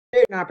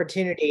An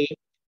opportunity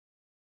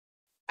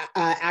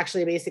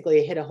actually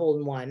basically hit a hole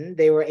in one.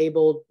 They were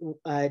able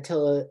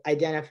to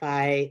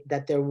identify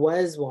that there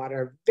was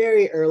water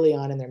very early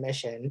on in their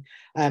mission.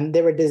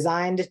 They were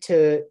designed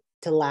to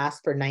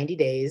last for 90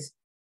 days.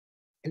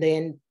 And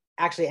they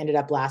actually ended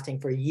up lasting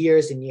for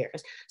years and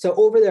years. So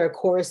over the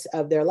course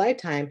of their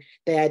lifetime,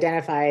 they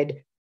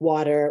identified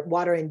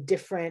water in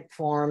different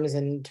forms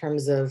in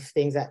terms of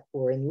things that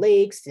were in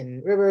lakes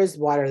and rivers,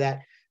 water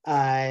that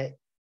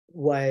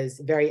was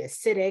very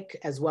acidic,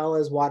 as well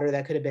as water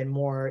that could have been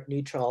more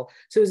neutral.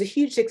 So it was a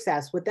huge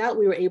success. With that,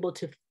 we were able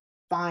to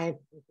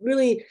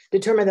really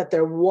determine that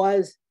there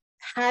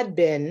had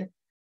been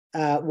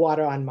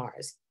water on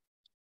Mars.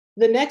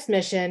 The next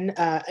mission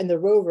in the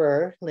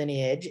Rover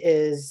lineage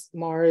is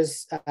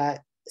Mars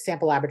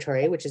Sample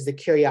Laboratory, which is the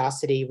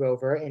Curiosity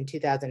rover in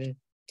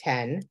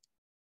 2010.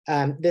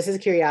 This is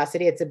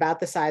Curiosity. It's about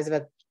the size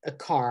of a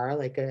car,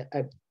 like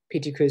a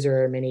PT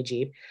Cruiser or a mini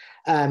Jeep.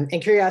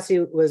 And Curiosity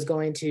was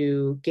going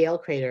to Gale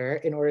Crater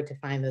in order to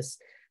find this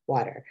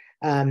water.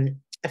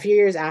 A few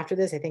years after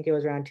this, I think it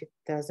was around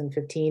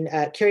 2015,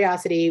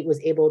 Curiosity was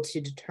able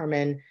to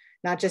determine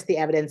not just the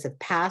evidence of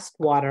past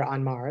water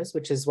on Mars,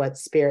 which is what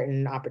Spirit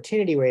and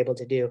Opportunity were able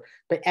to do,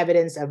 but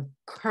evidence of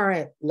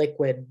current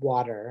liquid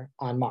water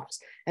on Mars.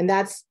 And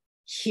that's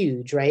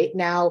huge, right?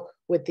 Now,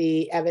 with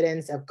the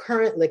evidence of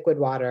current liquid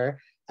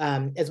water,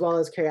 as well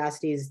as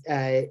Curiosity's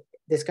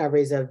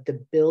discoveries of the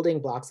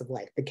building blocks of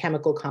life, the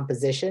chemical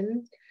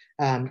composition,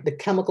 the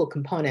chemical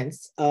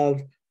components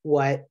of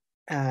what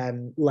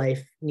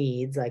life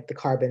needs, like the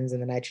carbons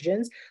and the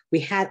nitrogens, we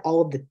had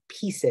all of the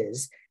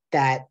pieces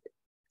that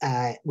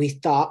we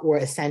thought were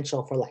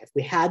essential for life.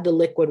 We had the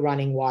liquid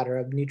running water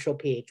of neutral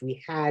pH.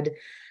 We had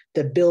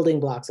the building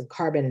blocks of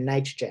carbon and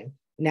nitrogen.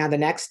 Now the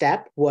next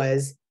step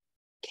was,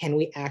 can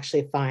we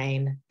actually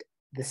find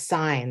the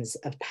signs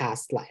of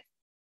past life?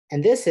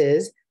 And this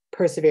is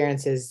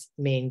Perseverance's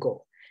main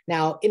goal.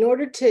 Now, in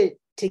order to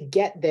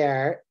get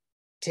there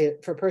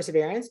for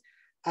Perseverance,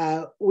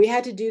 we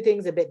had to do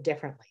things a bit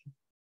differently.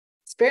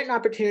 Spirit and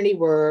Opportunity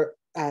were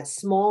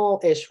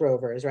small-ish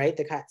rovers, right?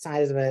 The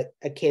size of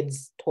a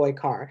kid's toy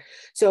car.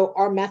 So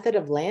our method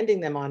of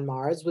landing them on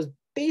Mars was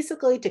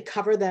basically to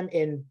cover them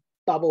in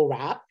bubble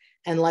wrap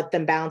and let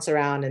them bounce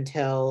around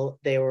until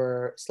they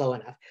were slow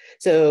enough.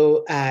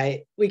 So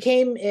we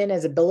came in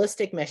as a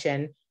ballistic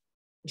mission,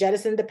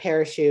 jettisoned the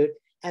parachute,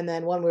 and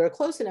then when we were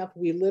close enough,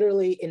 we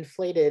literally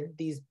inflated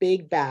these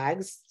big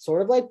bags,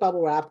 sort of like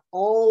bubble wrap,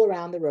 all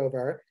around the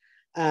rover.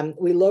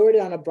 We lowered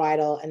it on a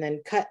bridle and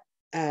then cut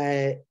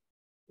the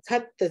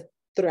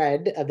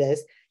thread of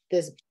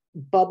this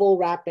bubble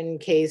wrap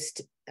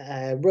encased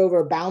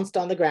rover bounced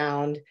on the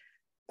ground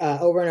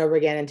over and over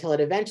again until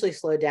it eventually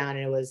slowed down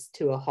and it was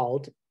to a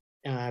halt.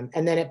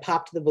 And then it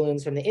popped the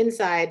balloons from the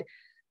inside,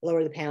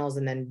 lowered the panels,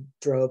 and then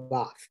drove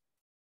off.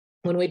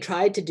 When we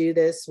tried to do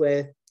this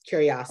with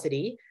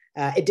Curiosity,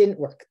 it didn't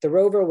work. The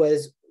rover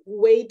was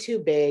way too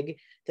big.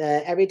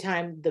 Every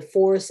time the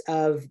force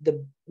of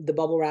the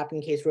bubble wrap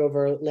encased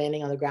rover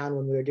landing on the ground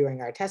when we were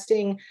doing our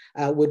testing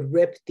would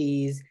rip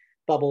these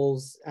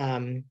bubbles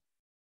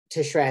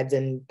to shreds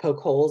and poke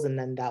holes, and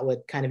then that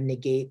would kind of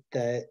negate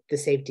the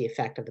safety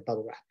effect of the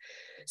bubble wrap.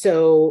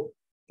 So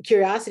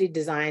Curiosity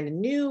designed a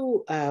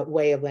new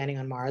way of landing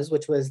on Mars,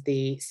 which was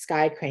the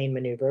sky crane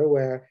maneuver,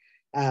 where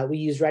we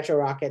used retro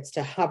rockets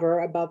to hover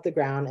above the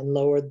ground and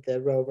lower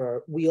the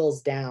rover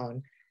wheels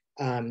down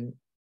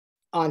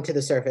onto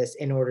the surface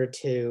in order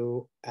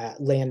to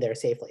land there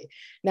safely.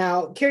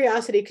 Now,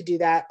 Curiosity could do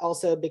that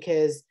also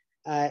because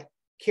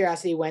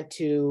Curiosity went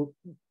to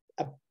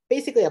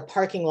basically a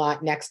parking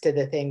lot next to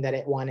the thing that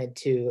it wanted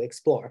to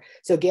explore.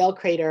 So Gale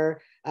Crater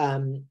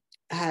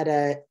had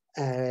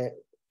a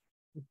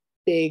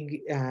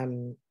big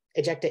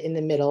ejecta in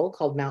the middle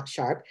called Mount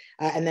Sharp.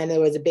 And then there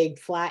was a big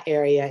flat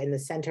area in the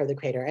center of the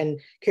crater. And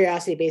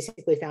Curiosity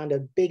basically found a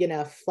big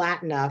enough,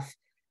 flat enough,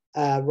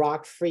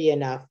 rock-free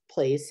enough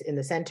place in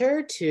the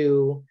center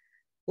to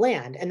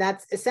land. And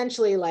that's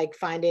essentially like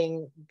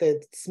finding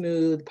the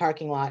smooth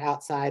parking lot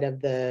outside of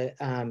the,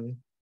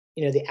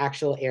 the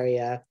actual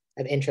area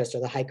of interest or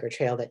the hike or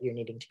trail that you're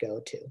needing to go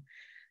to.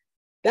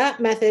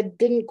 That method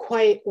didn't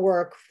quite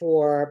work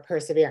for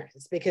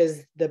Perseverance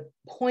because the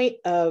point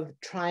of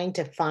trying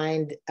to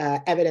find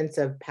evidence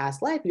of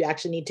past life, you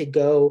actually need to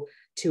go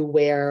to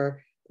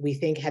where we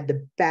think had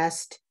the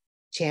best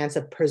chance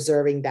of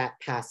preserving that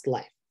past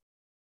life.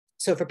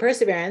 So for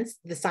Perseverance,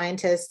 the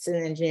scientists and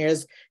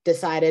engineers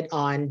decided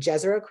on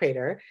Jezero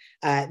Crater.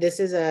 This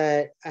is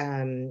a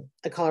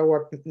color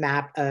warp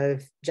map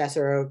of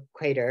Jezero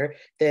Crater.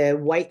 The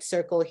white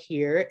circle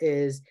here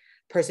is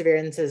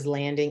Perseverance's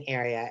landing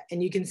area.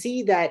 And you can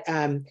see that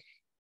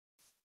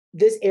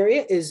this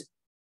area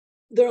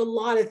there are a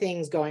lot of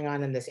things going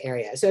on in this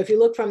area. So if you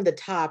look from the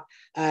top,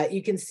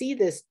 you can see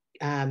this,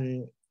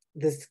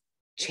 this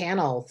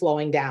channel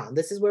flowing down.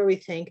 This is where we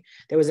think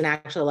there was an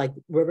actual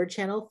river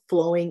channel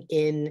flowing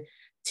in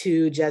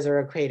to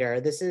Jezero Crater.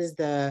 This is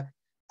the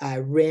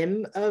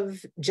rim of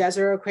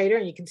Jezero Crater,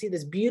 and you can see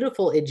this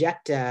beautiful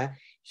ejecta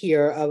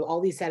here of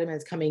all these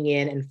sediments coming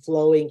in and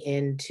flowing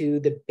into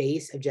the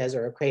base of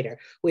Jezero Crater.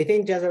 We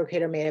think Jezero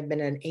Crater may have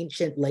been an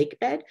ancient lake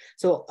bed.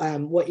 So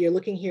what you're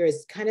looking here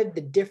is kind of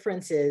the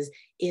differences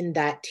in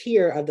that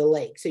tier of the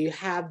lake. So you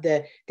have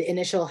the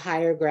initial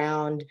higher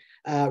ground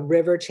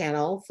river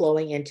channel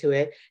flowing into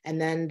it, and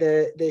then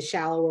the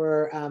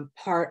shallower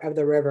part of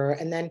the river.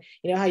 And then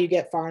you know how you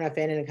get far enough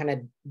in and it kind of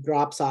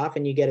drops off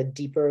and you get a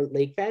deeper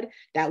lake bed?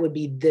 That would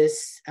be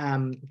this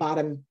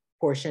bottom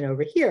portion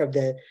over here of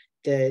the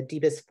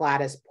deepest,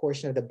 flattest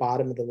portion of the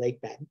bottom of the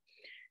lake bed.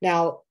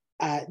 Now,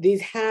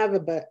 these have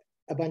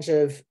a bunch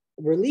of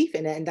relief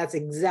in it, and that's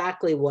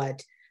exactly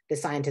what the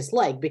scientists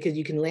like, because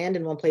you can land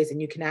in one place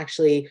and you can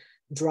actually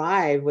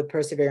drive with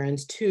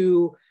Perseverance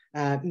to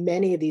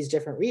many of these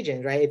different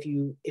regions, right?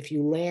 If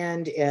you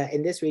land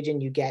in this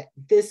region, you get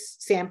this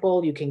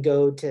sample. You can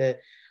go to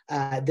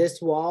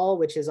this wall,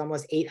 which is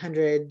almost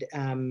 800,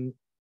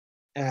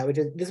 which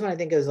is, this one I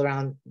think is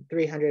around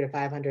 300 to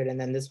 500, and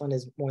then this one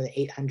is more than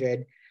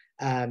 800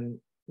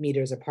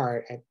 meters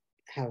apart. I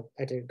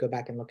had to go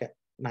back and look at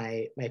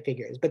my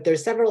figures, but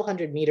there's several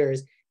hundred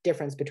meters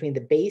difference between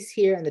the base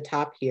here and the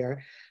top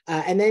here.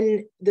 And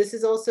then this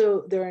is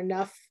also, there are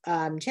enough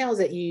channels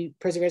that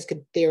Perseverance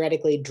could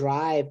theoretically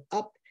drive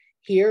up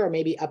here or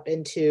maybe up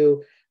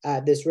into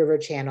this river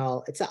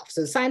channel itself.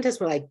 So the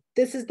scientists were like,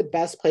 this is the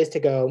best place to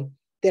go.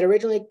 They'd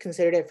originally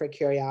considered it for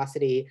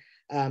Curiosity,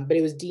 but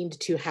it was deemed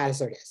too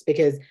hazardous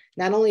because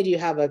not only do you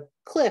have a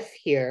cliff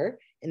here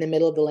in the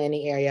middle of the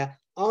landing area,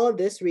 all of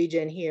this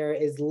region here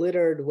is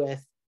littered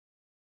with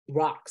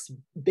rocks,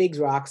 big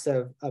rocks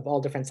of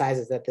all different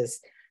sizes that this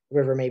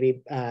river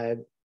maybe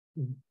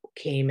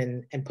came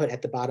and put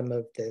at the bottom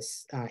of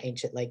this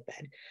ancient lake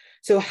bed.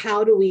 So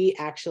how do we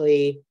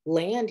actually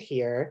land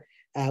here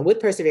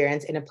with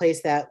Perseverance in a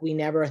place that we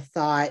never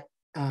thought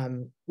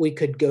we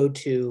could go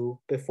to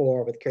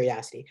before with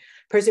Curiosity?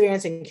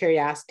 Perseverance and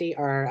Curiosity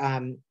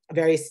are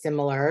very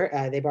similar.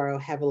 They borrow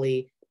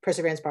heavily,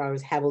 Perseverance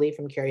borrows heavily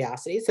from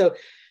Curiosity. So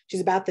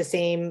she's about the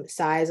same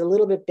size, a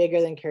little bit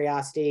bigger than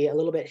Curiosity, a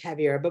little bit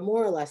heavier, but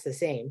more or less the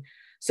same.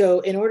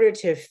 So in order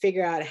to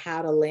figure out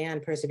how to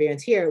land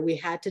Perseverance here, we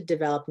had to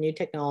develop new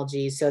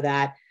technology so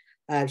that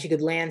she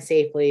could land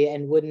safely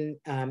and wouldn't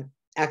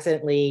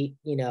accidentally,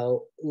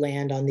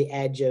 land on the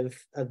edge of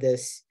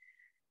this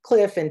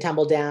cliff and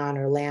tumble down,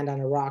 or land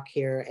on a rock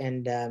here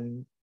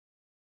and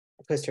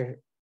twist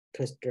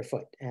her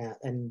foot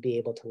and be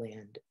able to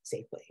land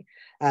safely.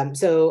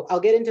 So I'll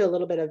get into a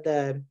little bit of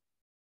the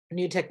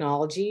new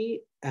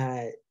technology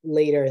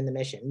later in the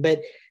mission,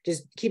 but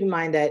just keep in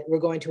mind that we're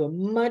going to a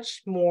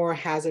much more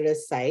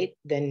hazardous site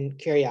than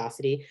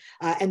Curiosity.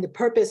 And the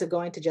purpose of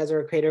going to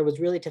Jezero Crater was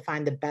really to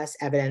find the best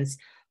evidence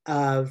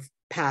of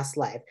past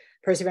life.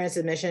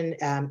 Perseverance's mission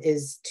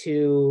is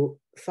to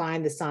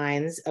find the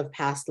signs of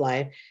past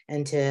life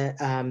and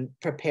to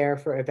prepare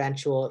for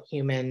eventual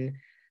human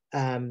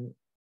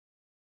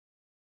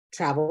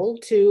travel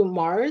to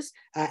Mars,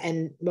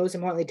 and most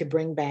importantly, to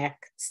bring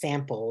back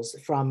samples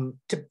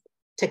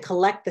to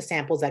collect the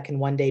samples that can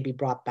one day be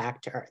brought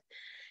back to Earth.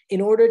 In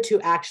order to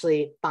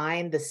actually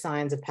find the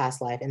signs of past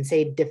life and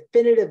say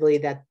definitively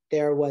that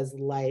there was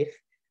life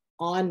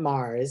on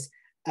Mars,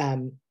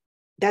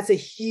 that's a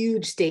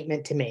huge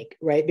statement to make,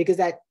 right? Because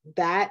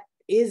that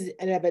is in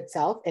and of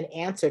itself an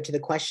answer to the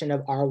question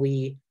of, are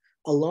we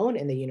alone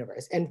in the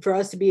universe? And for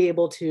us to be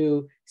able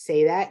to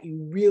say that,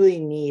 you really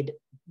need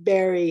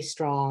very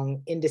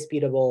strong,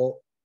 indisputable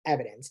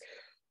evidence.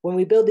 When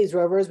we build these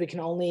rovers, we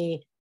can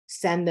only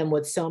send them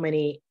with so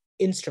many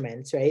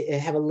instruments, right? They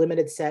have a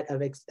limited set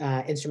of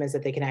instruments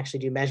that they can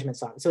actually do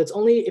measurements on. So it's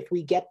only if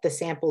we get the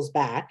samples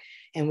back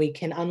and we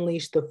can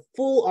unleash the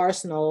full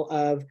arsenal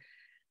of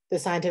the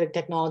scientific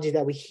technology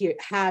that we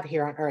have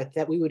here on Earth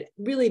that we would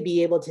really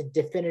be able to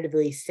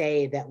definitively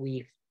say that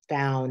we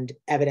found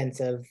evidence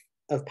of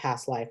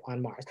past life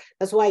on Mars.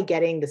 That's why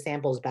getting the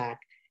samples back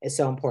is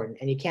so important.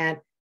 And you can't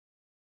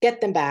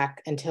get them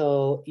back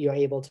until you're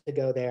able to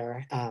go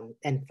there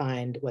and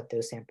find what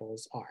those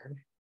samples are.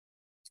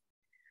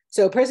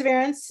 So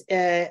Perseverance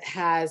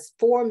has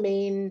 4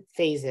 main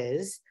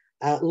phases.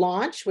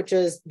 Launch, which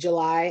is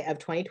July of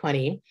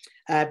 2020.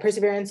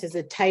 Perseverance is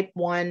a type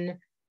 1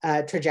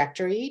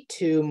 trajectory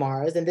to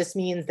Mars. And this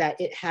means that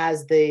it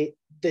has the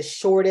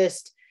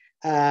shortest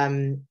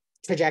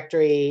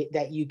trajectory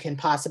that you can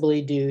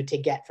possibly do to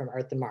get from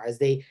Earth to Mars.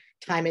 They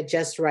time it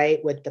just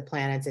right with the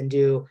planets and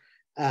do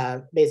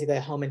basically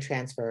a home and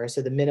transfer.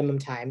 So the minimum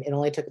time, it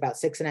only took about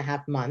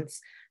 6.5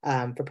 months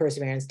for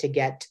Perseverance to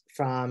get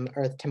from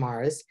Earth to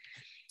Mars.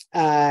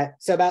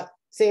 So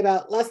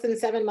about less than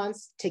 7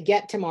 months to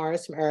get to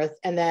Mars from Earth,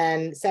 and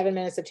then 7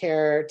 minutes of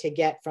terror to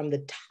get from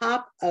the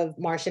top of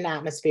Martian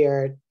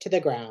atmosphere to the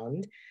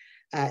ground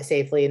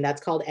safely. And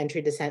that's called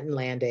entry, descent, and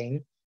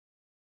landing.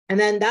 And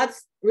then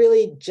that's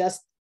really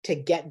just to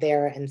get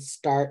there and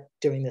start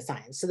doing the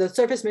science. So the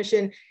surface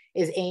mission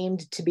is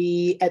aimed to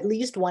be at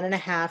least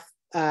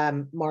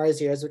 1.5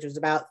 Mars years, which was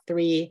about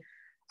 3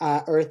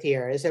 Earth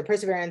years. So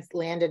Perseverance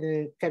landed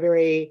in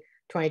February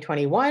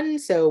 2021.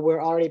 So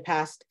we're already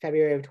past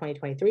February of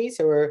 2023.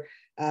 So we're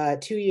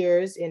 2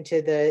 years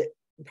into the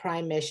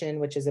prime mission,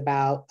 which is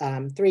about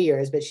 3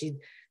 years, but she's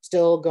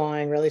still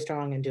going really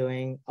strong and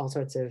doing all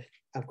sorts of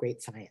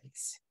great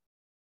science.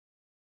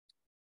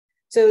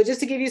 So just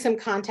to give you some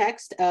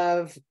context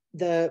of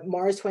the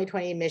Mars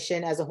 2020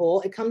 mission as a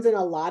whole, it comes in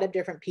a lot of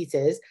different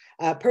pieces.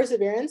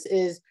 Perseverance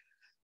is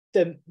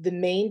the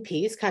main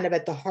piece, kind of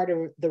at the heart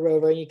of the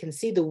rover. And you can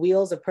see the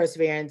wheels of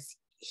Perseverance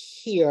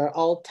here,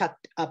 all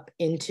tucked up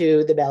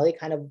into the belly,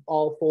 kind of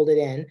all folded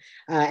in.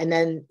 And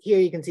then here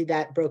you can see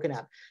that broken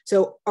up.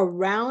 So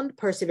around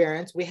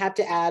Perseverance, we have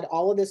to add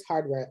all of this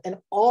hardware. And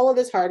all of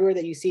this hardware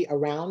that you see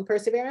around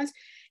Perseverance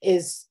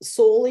is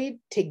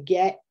solely to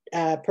get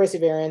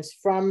Perseverance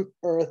from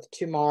Earth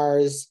to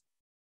Mars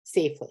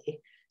safely.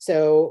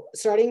 So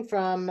starting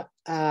from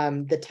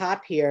the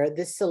top here,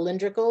 this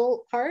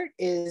cylindrical part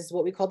is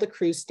what we call the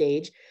cruise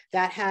stage.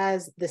 That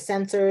has the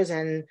sensors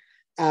and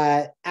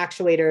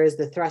actuators,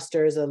 the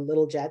thrusters, the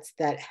little jets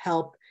that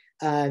help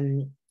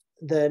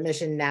the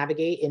mission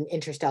navigate in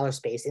interstellar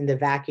space, in the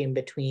vacuum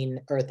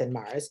between Earth and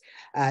Mars.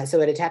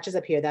 So it attaches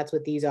up here. That's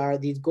what these are.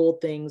 These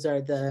gold things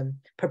are the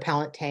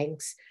propellant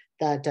tanks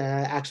that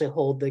actually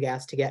hold the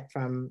gas to get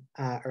from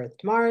Earth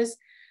to Mars.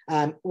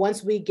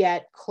 Once we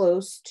get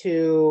close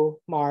to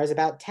Mars,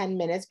 about 10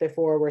 minutes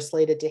before we're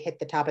slated to hit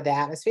the top of the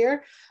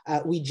atmosphere,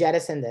 we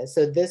jettison this.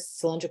 So this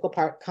cylindrical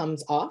part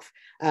comes off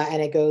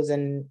and it goes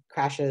and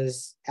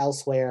crashes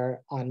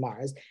elsewhere on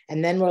Mars.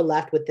 And then we're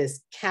left with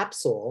this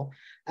capsule,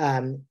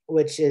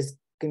 which is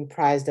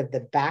comprised of the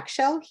back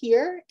shell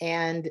here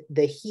and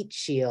the heat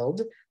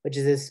shield, which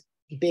is this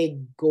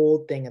big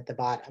gold thing at the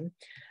bottom.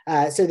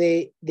 So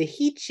the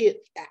heat shield,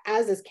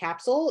 as this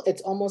capsule,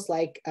 it's almost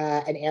like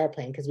an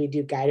airplane because we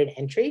do guided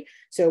entry.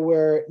 So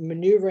we're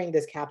maneuvering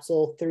this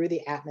capsule through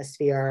the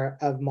atmosphere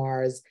of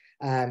Mars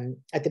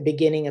at the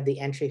beginning of the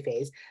entry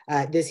phase.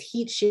 This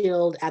heat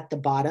shield at the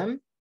bottom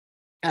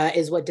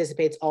is what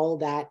dissipates all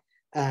that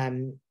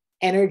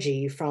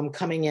energy from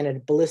coming in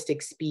at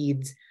ballistic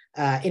speeds,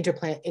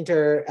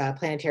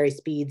 interplanetary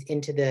speeds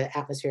into the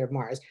atmosphere of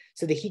Mars.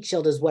 So the heat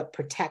shield is what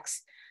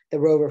protects the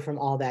rover from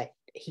all that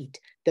heat.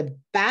 The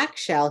back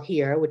shell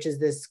here, which is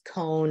this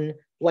cone,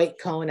 white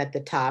cone at the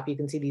top, you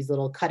can see these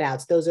little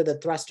cutouts. Those are the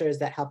thrusters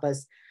that help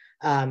us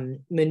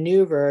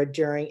maneuver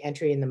during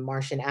entry in the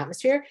Martian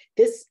atmosphere.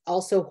 This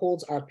also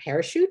holds our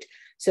parachute.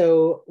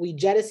 So we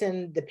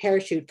jettison the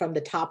parachute from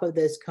the top of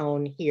this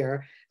cone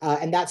here,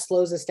 and that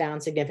slows us down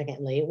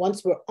significantly.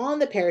 Once we're on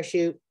the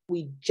parachute,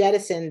 we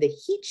jettison the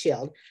heat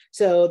shield.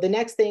 So the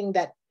next thing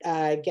that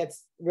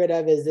gets rid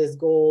of is this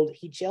gold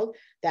heat shield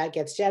that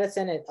gets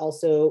jettisoned. It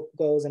also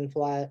goes and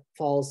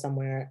falls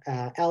somewhere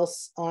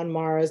else on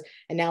Mars.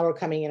 And now we're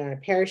coming in on a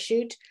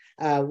parachute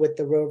with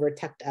the rover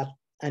tucked up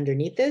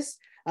underneath this.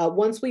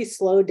 Once we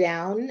slow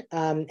down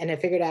and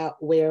have figured out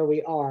where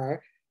we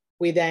are,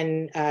 we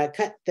then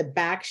cut the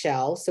back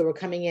shell. So we're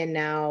coming in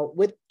now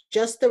with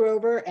just the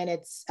rover and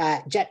its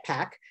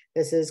jetpack.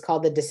 This is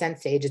called the descent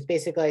stage. It's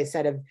basically a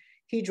set of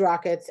huge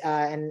rockets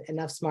and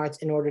enough smarts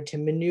in order to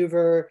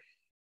maneuver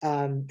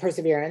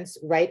Perseverance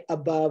right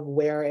above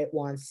where it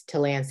wants to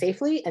land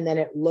safely. And then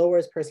it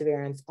lowers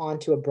Perseverance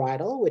onto a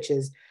bridle, which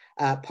is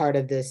part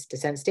of this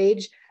descent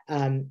stage.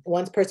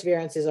 Once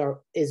Perseverance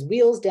is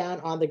wheels down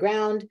on the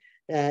ground,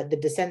 the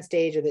descent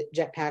stage or the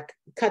jetpack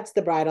cuts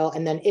the bridle,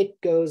 and then it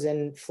goes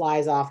and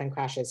flies off and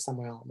crashes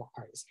somewhere on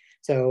Mars.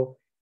 So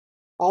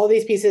all of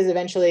these pieces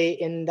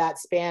eventually, in that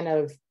span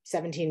of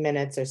 17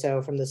 minutes or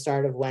so from the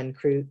start of when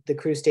the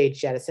crew stage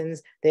jettisons,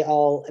 they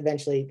all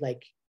eventually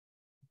like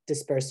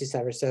disperse to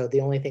each. So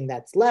the only thing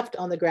that's left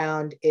on the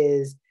ground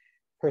is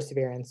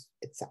Perseverance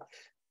itself.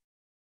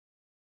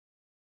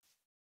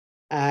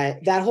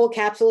 That whole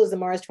capsule is the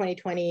Mars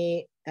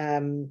 2020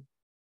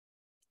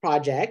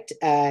 project.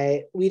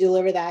 We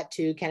deliver that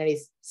to Kennedy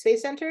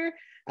Space Center,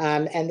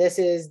 and this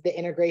is the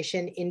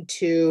integration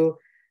into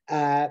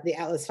the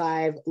Atlas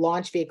V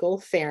launch vehicle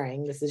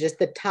fairing. This is just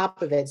the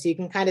top of it. So you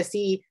can kind of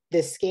see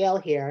the scale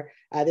here.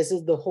 This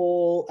is the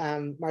whole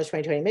Mars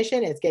 2020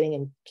 mission. It's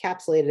getting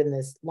encapsulated in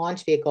this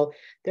launch vehicle.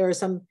 There are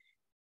some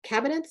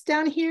cabinets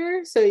down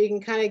here, so you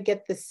can kind of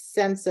get the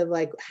sense of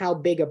like how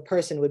big a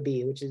person would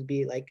be, which is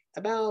be like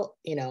about,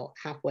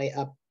 halfway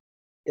up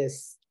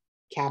this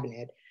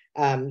cabinet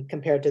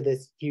compared to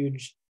this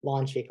huge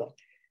launch vehicle.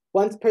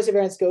 Once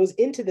Perseverance goes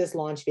into this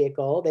launch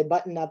vehicle, they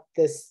button up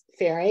this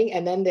fairing,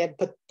 and then they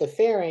put the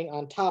fairing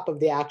on top of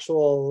the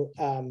actual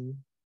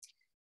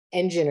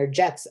engine or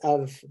jets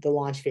of the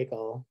launch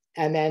vehicle.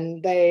 And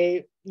then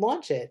they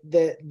launch it.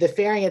 The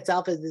fairing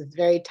itself is this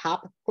very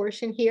top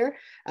portion here.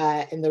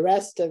 And the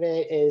rest of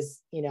it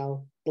is,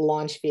 the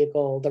launch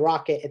vehicle, the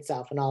rocket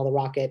itself, and all the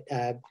rocket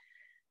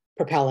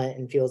propellant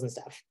and fuels and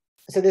stuff.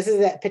 So this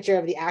is a picture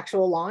of the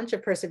actual launch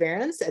of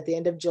Perseverance at the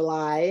end of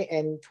July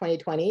in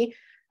 2020.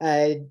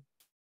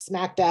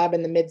 Smack dab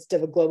in the midst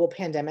of a global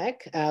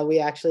pandemic. We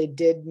actually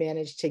did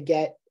manage to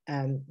get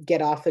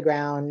off the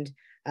ground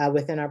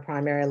within our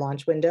primary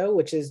launch window,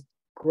 which is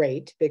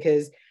great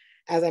because,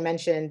 as I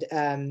mentioned,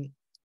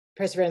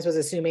 Perseverance was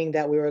assuming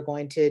that we were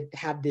going to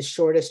have the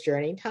shortest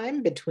journey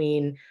time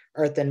between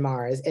Earth and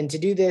Mars. And to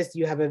do this,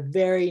 you have a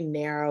very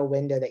narrow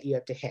window that you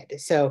have to hit.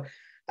 So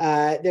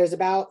there's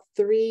about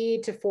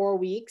 3 to 4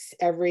 weeks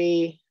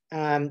every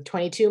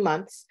 22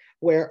 months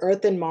where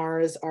Earth and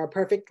Mars are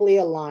perfectly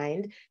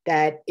aligned,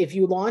 that if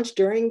you launch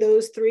during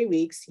those 3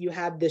 weeks, you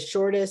have the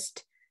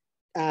shortest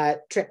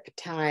trip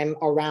time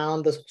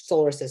around the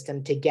solar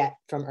system to get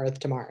from Earth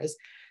to Mars.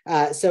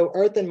 So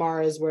Earth and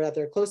Mars were at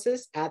their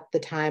closest at the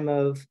time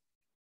of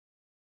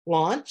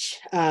launch.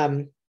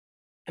 And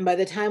by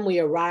the time we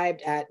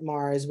arrived at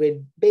Mars,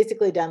 we'd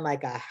basically done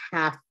like a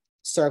half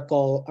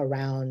circle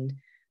around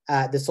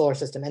the solar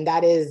system. And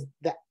that is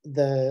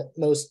the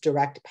most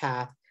direct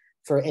path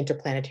for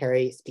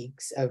interplanetary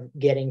speaks of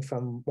getting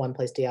from one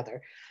place to the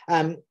other.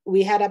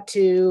 We had up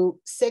to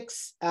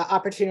 6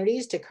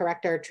 opportunities to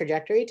correct our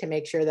trajectory to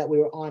make sure that we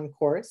were on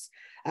course.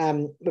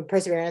 But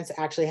Perseverance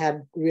actually had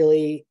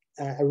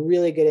a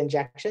really good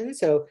injection.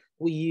 So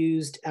we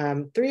used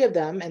 3 of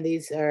them, and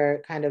these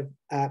are kind of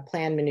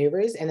planned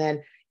maneuvers. And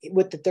then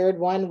with the 3rd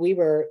one, we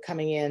were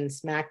coming in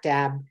smack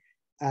dab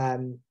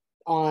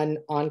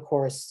on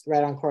course,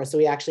 right on course. So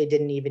we actually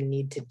didn't even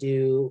need to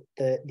do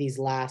these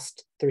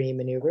last 3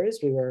 maneuvers.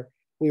 We were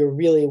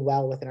really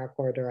well within our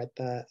corridor at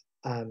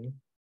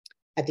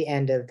the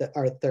end of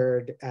our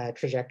 3rd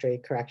trajectory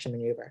correction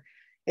maneuver.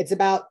 It's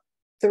about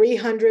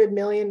 300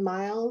 million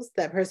miles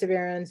that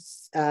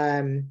Perseverance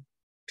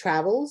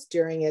travels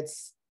during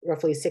its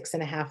roughly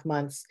 6.5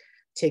 months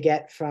to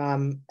get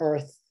from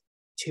Earth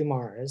to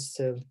Mars.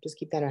 So just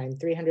keep that in mind,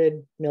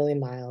 300 million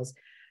miles.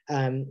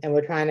 And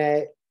we're trying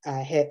to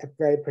hit a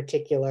very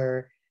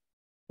particular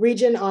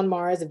region on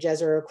Mars of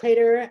Jezero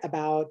Crater,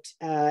 about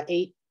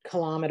 8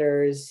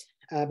 kilometers,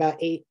 about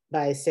 8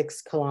 by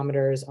 6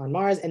 kilometers on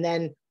Mars. And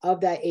then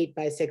of that 8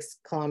 by 6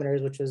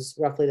 kilometers, which was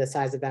roughly the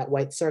size of that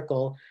white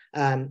circle,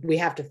 we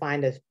have to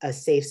find a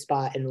safe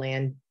spot and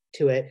land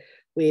to it.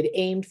 We had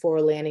aimed for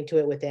landing to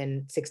it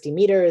within 60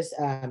 meters.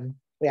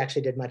 We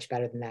actually did much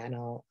better than that, and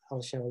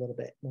I'll show a little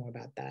bit more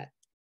about that.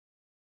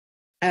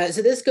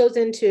 So this goes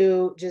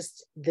into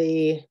just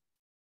the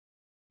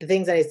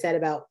things that I said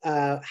about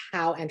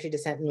how entry,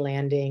 descent, and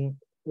landing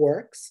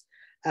works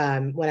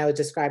when I was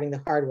describing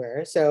the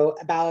hardware. So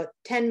about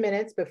 10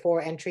 minutes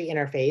before entry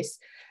interface,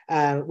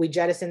 we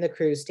jettison the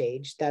cruise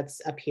stage. That's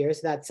up here,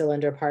 so that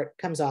cylinder part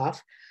comes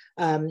off.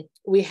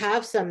 We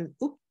have some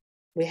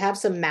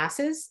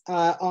masses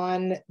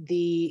on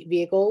the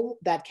vehicle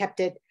that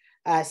kept it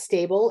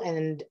stable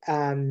and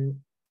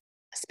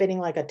spinning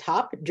like a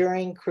top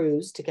during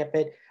cruise to keep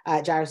it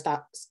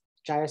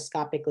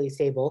gyroscopically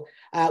stable.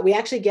 We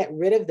actually get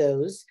rid of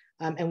those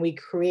and we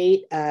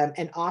create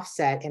an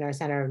offset in our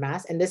center of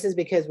mass. And this is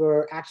because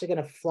we're actually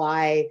going to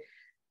fly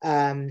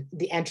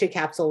the entry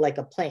capsule like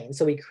a plane.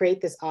 So we create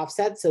this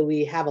offset so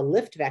we have a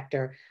lift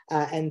vector.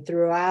 And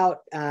throughout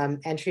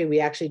entry, we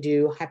actually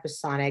do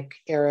hypersonic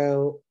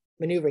aero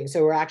maneuvering.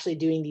 So we're actually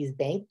doing these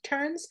bank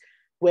turns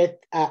with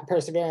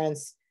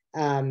Perseverance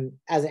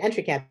as an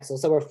entry capsule.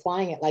 So we're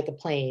flying it like a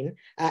plane.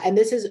 And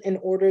this is in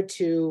order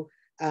to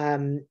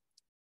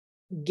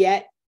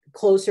get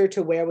closer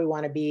to where we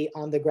want to be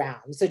on the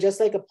ground. So just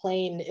like a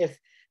plane, if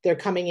they're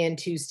coming in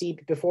too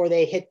steep before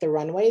they hit the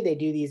runway, they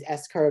do these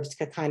S curves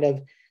to kind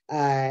of,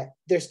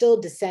 they're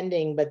still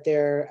descending, but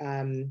they're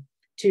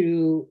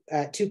too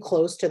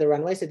close to the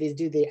runway. So these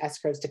do the S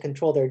curves to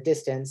control their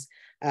distance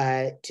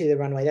to the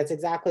runway. That's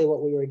exactly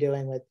what we were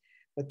doing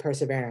with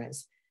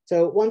Perseverance.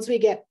 So once we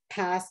get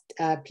past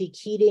peak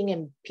heating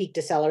and peak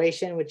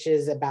deceleration, which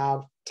is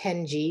about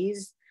 10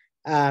 Gs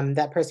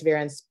that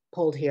Perseverance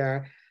pulled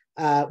here,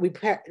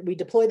 we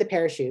deploy the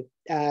parachute,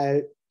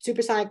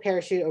 supersonic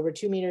parachute over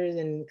 2 meters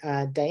in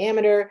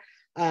diameter.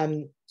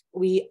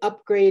 We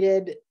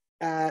upgraded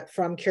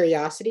from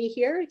Curiosity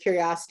here.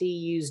 Curiosity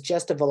used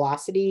just a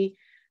velocity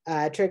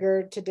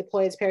trigger to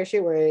deploy its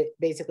parachute, where it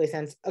basically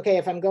sends, okay,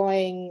 if I'm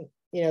going,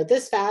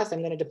 this fast, I'm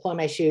going to deploy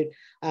my chute.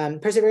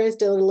 Perseverance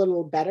did a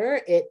little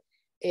better.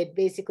 It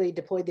basically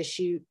deployed the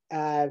chute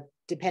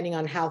depending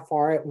on how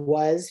far it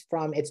was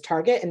from its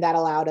target, and that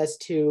allowed us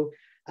to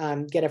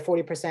get a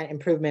 40%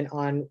 improvement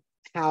on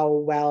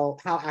how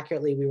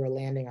accurately we were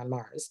landing on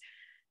Mars.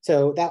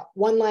 So that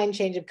one line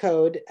change of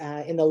code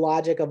in the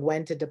logic of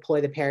when to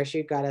deploy the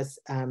parachute got us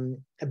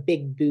a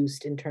big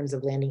boost in terms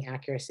of landing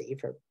accuracy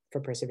for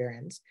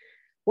Perseverance.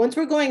 Once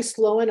we're going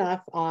slow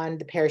enough on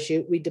the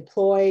parachute, we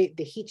deploy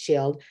the heat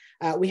shield.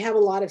 We have a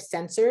lot of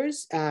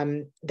sensors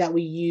that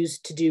we use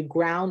to do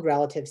ground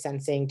relative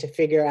sensing to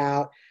figure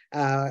out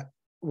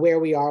where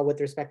we are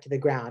with respect to the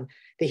ground.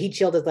 The heat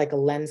shield is like a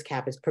lens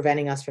cap. It's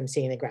preventing us from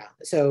seeing the ground.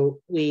 So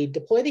we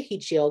deploy the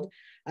heat shield.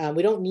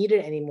 We don't need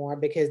it anymore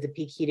because the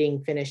peak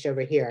heating finished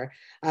over here.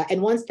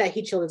 And once that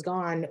heat shield is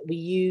gone, we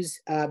use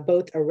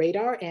both a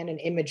radar and an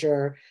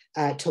imager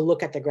to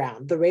look at the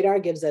ground. The radar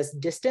gives us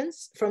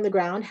distance from the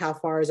ground, how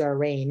far is our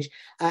range,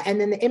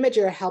 and then the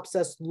imager helps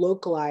us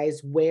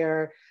localize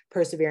where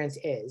Perseverance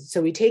is.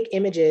 So we take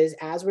images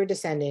as we're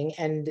descending,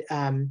 and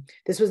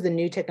this was the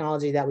new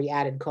technology that we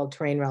added called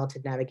terrain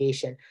relative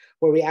navigation,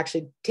 where we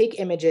actually take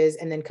images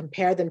and then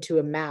compare them to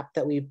a map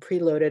that we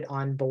preloaded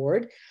on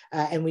board.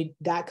 And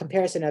that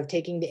comparison of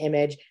taking the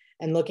image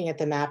and looking at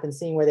the map and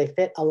seeing where they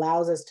fit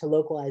allows us to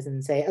localize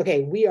and say,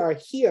 okay, we are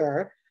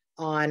here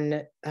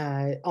on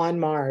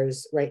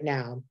Mars right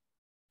now.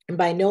 And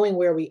by knowing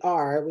where we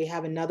are, we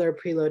have another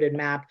preloaded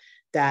map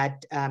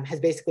that has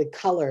basically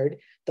colored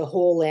the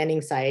whole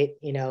landing site,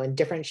 in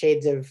different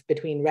shades of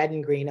between red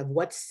and green of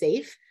what's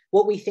safe,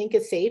 what we think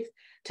is safe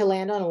to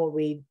land on, and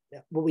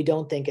what we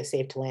don't think is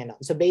safe to land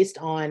on. So based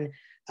on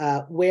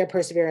where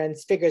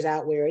Perseverance figures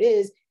out where it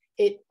is,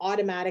 it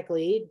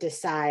automatically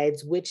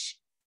decides which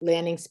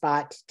landing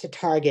spot to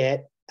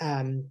target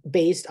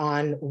based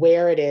on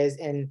where it is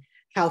and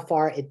how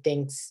far it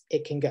thinks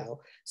it can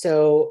go.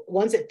 So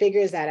once it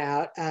figures that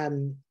out,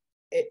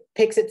 it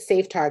picks its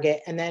safe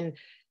target, and then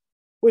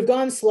we've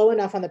gone slow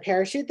enough on the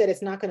parachute that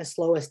it's not going to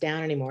slow us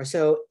down anymore.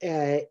 So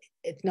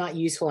it's not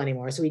useful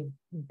anymore. So we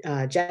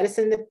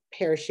jettison the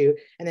parachute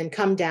and then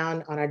come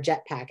down on our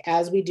jetpack.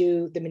 As we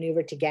do the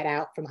maneuver to get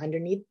out from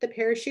underneath the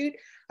parachute,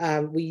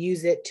 we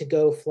use it to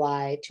go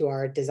fly to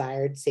our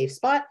desired safe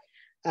spot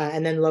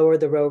and then lower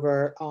the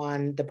rover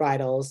on the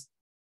bridles.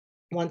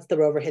 Once the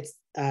rover hits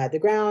the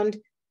ground,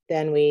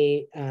 then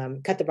we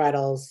cut the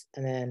bridles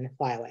and then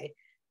fly away.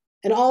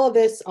 And all of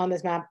this on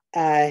this map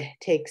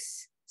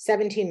takes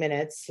 17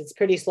 minutes. It's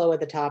pretty slow at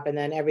the top, and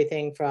then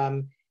everything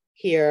from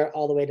here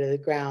all the way to the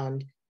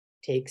ground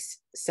takes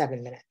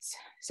 7 minutes.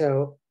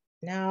 So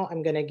now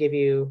I'm going to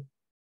do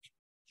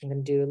a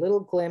little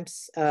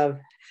glimpse of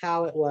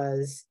how it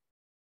was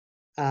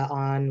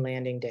on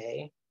landing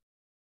day.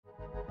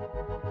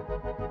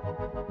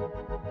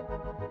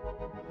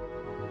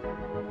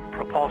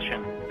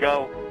 Propulsion,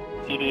 go.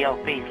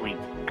 EDL phase lead,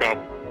 go.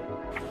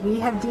 We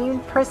have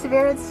deemed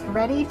Perseverance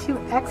ready to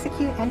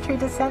execute entry,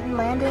 descent, and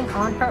landing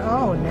on her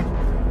own.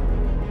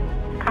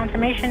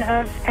 Confirmation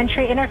of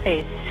entry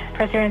interface.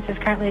 Perseverance is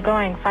currently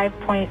going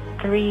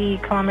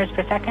 5.3 kilometers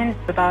per second,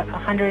 about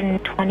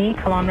 120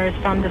 kilometers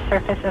from the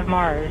surface of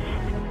Mars.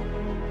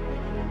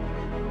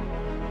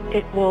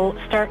 It will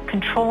start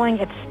controlling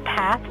its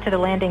path to the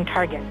landing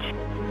target.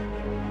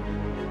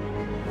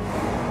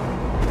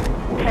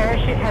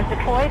 Parachute has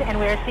deployed, and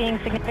we are seeing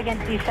significant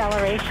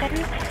deceleration.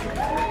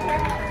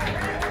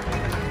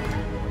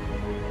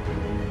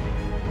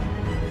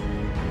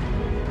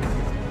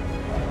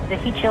 The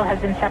heat shield has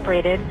been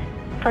separated.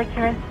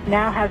 Perseverance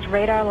now has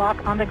radar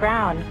lock on the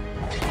ground.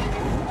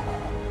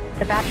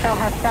 The back shell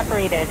has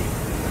separated.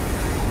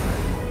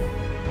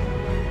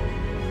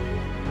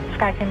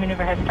 Skycam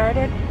maneuver has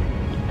started,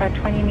 about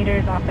 20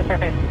 meters off the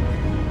surface.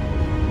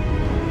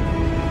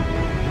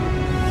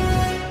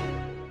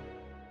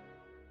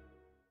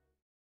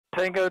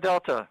 Tango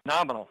Delta,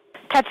 nominal.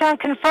 Touchdown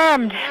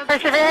confirmed.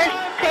 Perseverance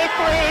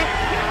safely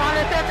on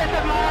the surface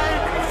of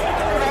Mars,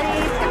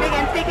 ready to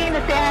begin seeking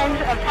the sands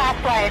of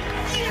past life.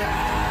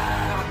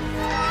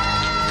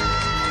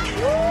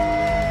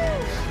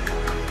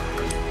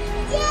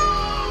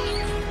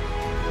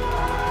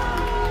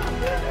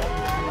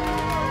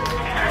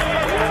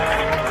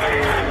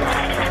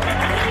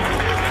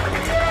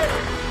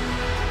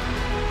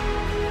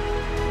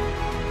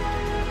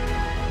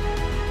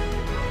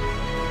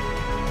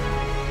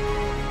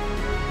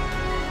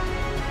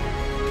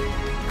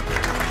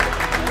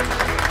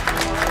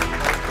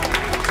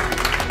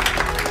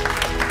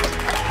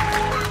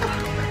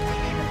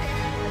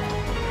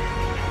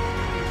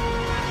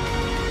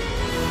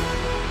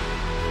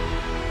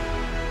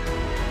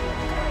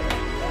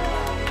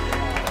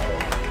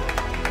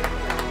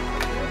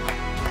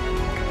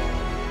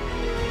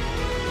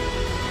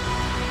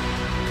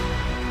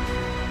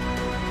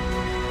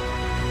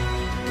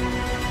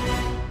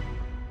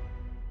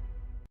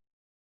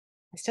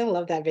 I still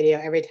love that video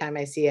every time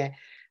I see it.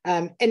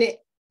 And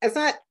it's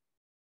not,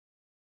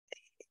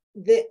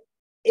 the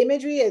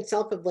imagery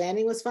itself of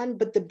landing was fun,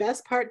 but the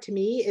best part to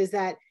me is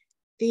that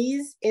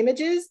these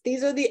images,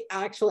 these are the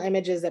actual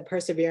images that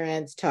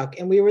Perseverance took.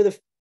 And we were the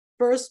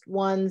first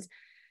ones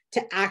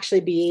to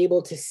actually be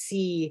able to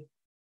see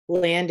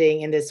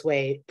landing in this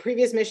way.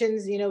 Previous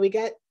missions, we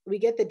get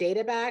the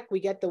data back, we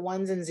get the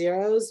ones and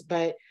zeros,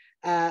 but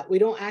we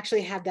don't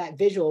actually have that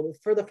visual.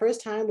 For the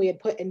first time, we had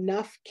put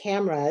enough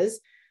cameras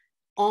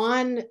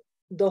on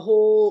the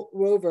whole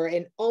rover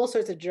in all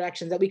sorts of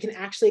directions that we can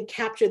actually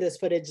capture this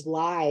footage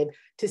live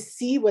to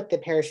see what the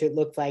parachute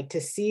looked like,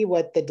 to see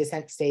what the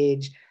descent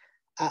stage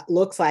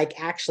looks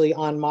like actually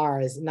on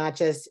Mars, not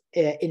just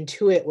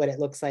intuit what it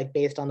looks like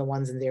based on the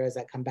ones and zeros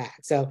that come back.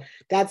 So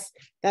that's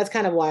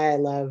kind of why I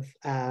love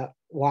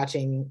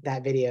watching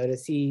that video, to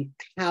see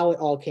how it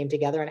all came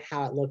together and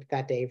how it looked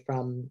that day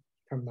from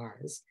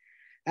Mars.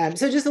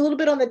 So just a little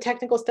bit on the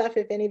technical stuff,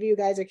 if any of you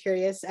guys are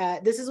curious.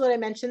 This is what I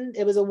mentioned.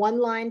 It was a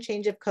one-line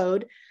change of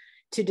code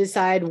to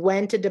decide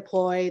when to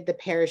deploy the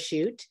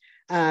parachute.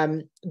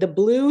 The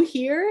blue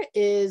here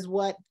is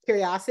what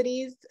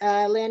Curiosity's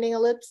landing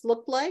ellipse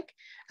looked like.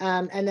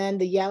 And then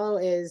the yellow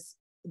is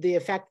the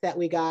effect that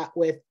we got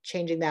with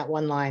changing that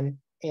one line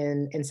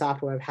in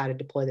software of how to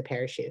deploy the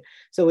parachute.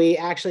 So we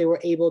actually were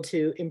able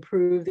to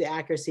improve the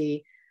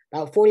accuracy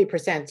about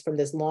 40% from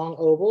this long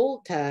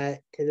oval to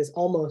this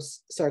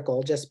almost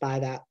circle just by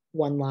that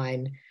one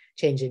line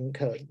changing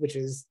code, which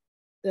was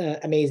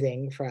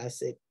amazing for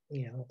us. It,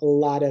 you know, a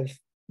lot of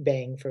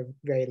bang for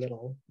very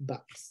little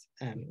bucks.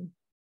 And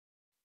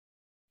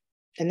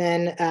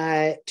then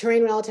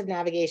terrain relative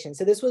navigation.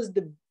 So this was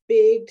the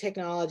big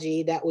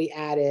technology that we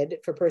added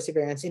for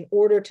Perseverance in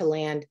order to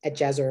land at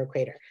Jezero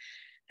Crater.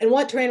 And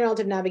what terrain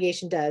relative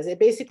navigation does, it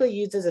basically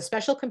uses a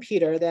special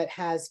computer that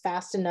has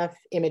fast enough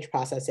image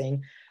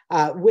processing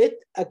with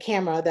a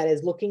camera that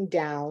is looking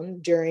down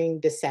during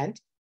descent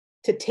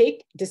to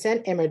take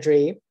descent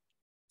imagery,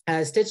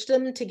 stitch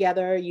them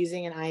together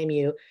using an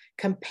IMU,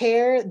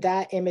 compare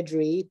that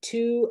imagery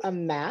to a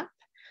map,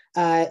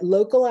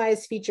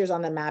 localize features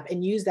on the map,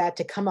 and use that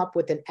to come up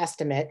with an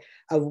estimate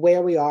of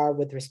where we are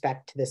with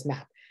respect to this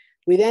map.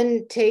 We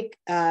then take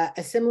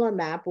a similar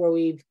map where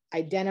we've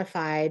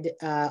identified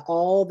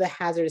all the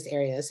hazardous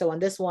areas. So on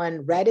this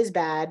one, red is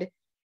bad,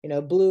 you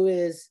know, blue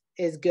is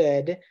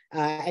good,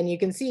 and you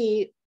can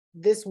see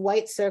this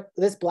white circle,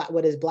 this black,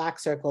 what is black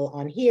circle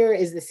on here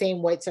is the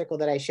same white circle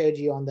that I showed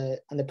you on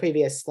the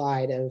previous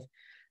slide of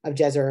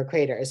Jezero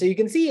Crater. So you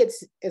can see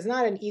it's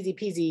not an easy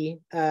peasy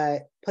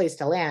place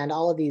to land.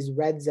 All of these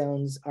red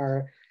zones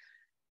are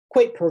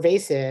quite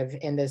pervasive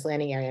in this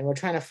landing area, and we're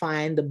trying to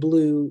find the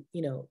blue,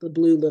 you know, the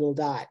blue little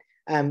dot.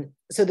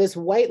 So this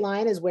white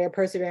line is where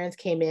Perseverance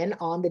came in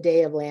on the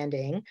day of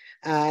landing,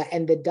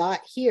 and the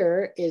dot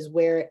here is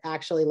where it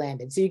actually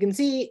landed. So you can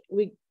see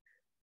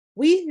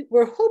we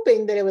were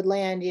hoping that it would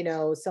land, you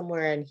know,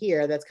 somewhere in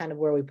here. That's kind of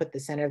where we put the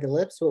center of the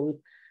ellipse.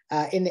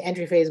 But in the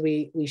entry phase,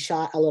 we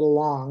shot a little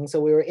long, so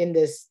we were in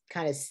this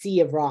kind of sea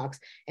of rocks,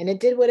 and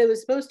it did what it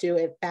was supposed to.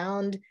 It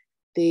found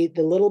the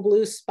little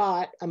blue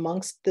spot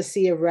amongst the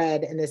sea of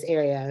red in this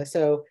area.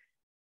 So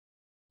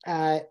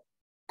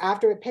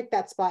after it picked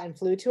that spot and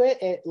flew to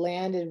it, it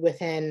landed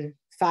within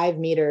 5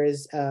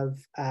 meters of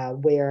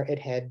where it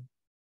had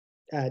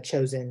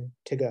chosen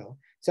to go.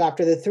 So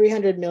after the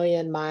 300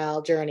 million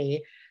mile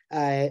journey,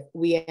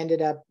 we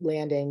ended up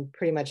landing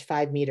pretty much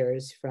 5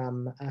 meters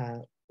from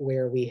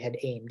where we had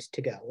aimed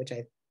to go, which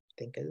I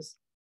think is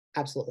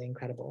absolutely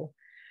incredible.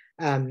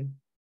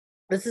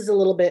 This is a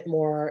little bit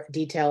more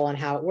detail on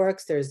how it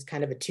works. There's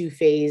kind of a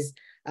 2-phase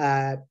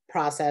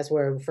process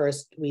where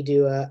first we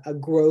do a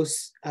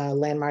gross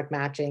landmark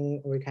matching,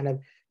 where we kind of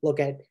look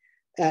at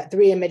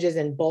 3 images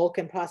in bulk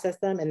and process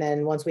them. And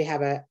then once we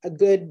have a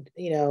good,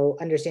 you know,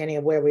 understanding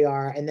of where we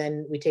are, and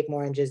then we take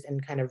more images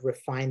and kind of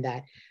refine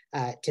that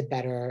to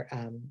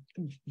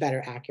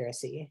better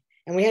accuracy.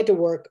 And we had to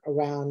work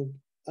around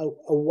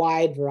a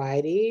wide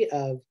variety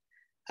of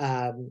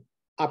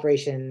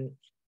operation,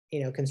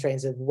 you know,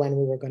 constraints of when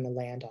we were going to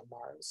land on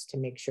Mars to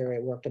make sure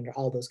it worked under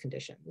all those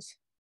conditions.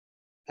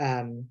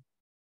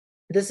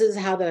 This is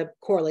how the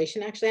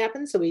correlation actually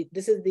happens. So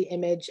this is the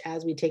image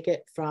as we take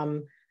it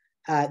from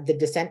the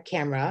descent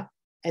camera.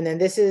 And then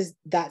this is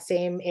that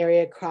same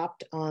area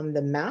cropped on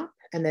the map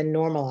and then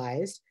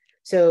normalized.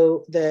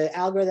 So the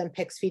algorithm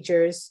picks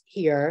features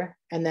here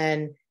and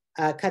then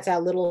cuts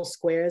out little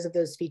squares of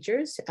those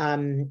features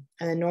and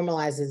then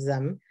normalizes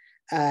them.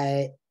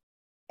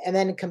 And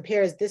then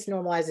compares, this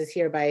normalizes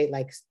here by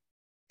like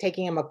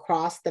taking them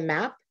across the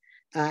map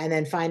and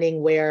then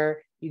finding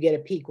where you get a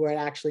peak where it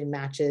actually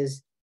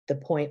matches the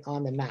point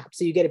on the map.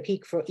 So you get a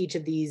peak for each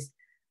of these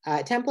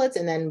templates,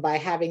 and then by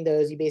having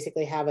those, you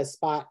basically have a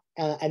spot,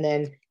 and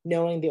then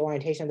knowing the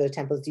orientation of those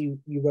templates,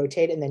 you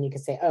rotate, and then you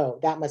can say, oh,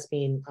 that must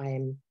mean I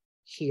am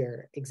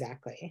here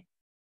exactly.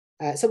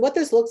 So what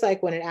this looks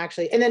like when it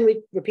actually, and then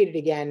we repeat it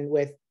again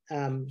with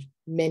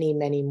many,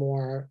 many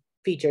more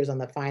features on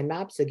the find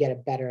map to get a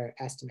better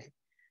estimate.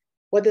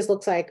 What this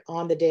looks like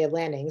on the day of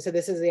landing. So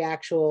this is the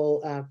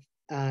actual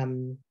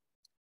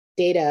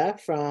data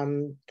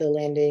from the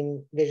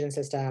landing vision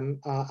system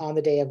on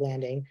the day of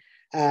landing.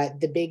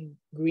 The big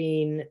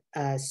green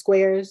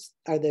squares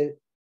are the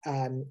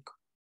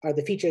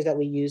features that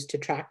we use to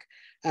track.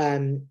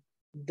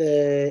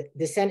 The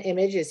descent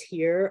image is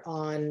here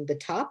on the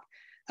top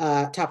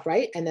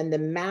right, and then the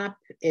map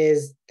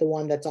is the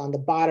one that's on the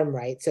bottom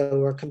right. So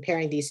we're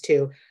comparing these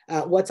two.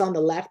 What's on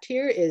the left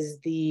here is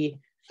the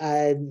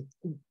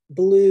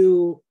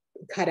blue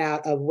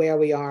cutout of where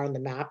we are on the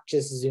map,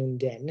 just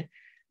zoomed in.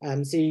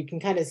 So you can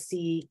kind of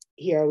see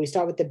here, we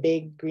start with the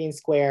big green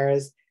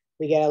squares,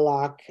 we get a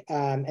lock,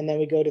 and then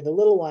we go to the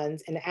little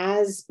ones. And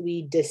as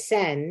we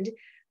descend,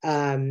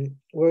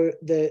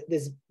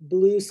 this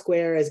blue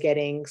square is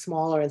getting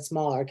smaller and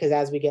smaller, because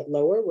as we get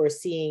lower, we're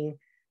seeing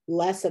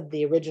less of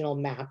the original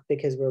map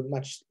because we're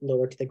much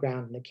lower to the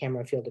ground and the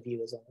camera field of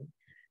view is only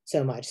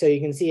so much. So you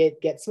can see it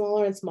get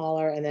smaller and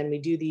smaller, and then we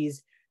do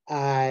these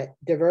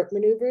divert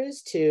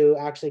maneuvers to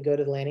actually go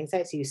to the landing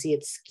site. So you see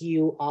it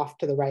skew off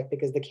to the right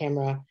because the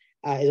camera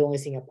is only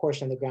seeing a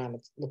portion of the ground.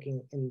 It's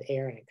looking in the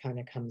air and it kind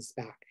of comes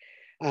back.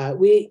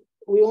 We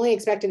only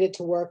expected it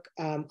to work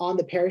on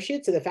the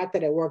parachute. So the fact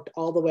that it worked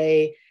all the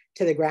way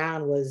to the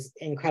ground was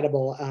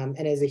incredible,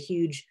 and is a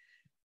huge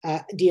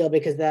deal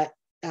because that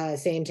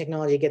same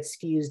technology gets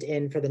fused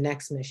in for the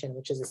next mission,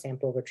 which is a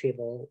sample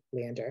retrieval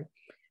lander.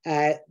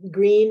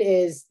 Green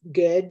is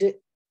good.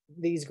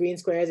 These green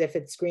squares, if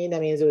it's green,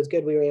 that means it was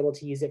good. We were able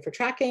to use it for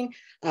tracking.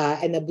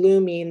 And the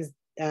blue means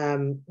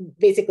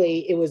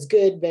basically it was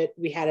good, but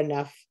we had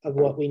enough of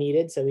what we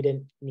needed, so we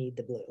didn't need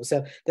the blue.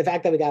 So the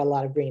fact that we got a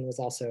lot of green was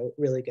also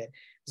really good.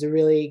 It was a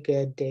really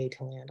good day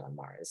to land on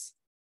Mars.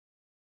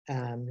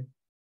 And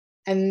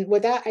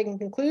with that, I can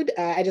conclude.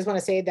 I just want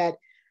to say that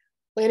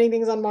landing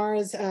things on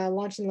Mars,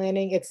 launch and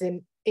landing, it's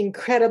an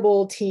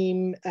incredible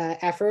team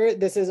effort.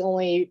 This is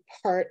only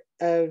part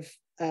of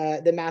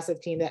the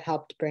massive team that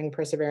helped bring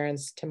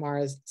Perseverance to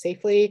Mars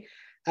safely.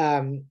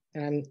 And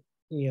I'm,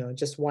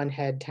 just one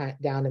head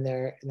down in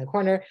there in the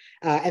corner.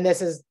 And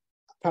this is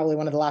probably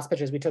one of the last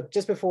pictures we took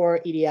just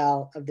before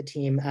EDL of the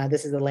team.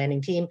 This is the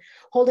landing team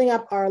holding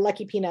up our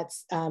lucky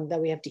peanuts that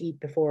we have to eat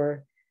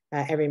before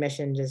every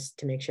mission, just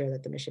to make sure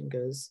that the mission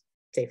goes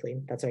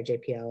safely. That's our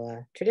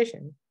JPL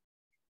tradition.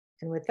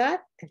 And with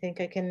that, I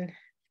think I can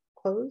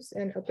close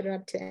and open it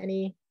up to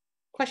any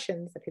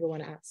questions that people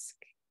want to ask.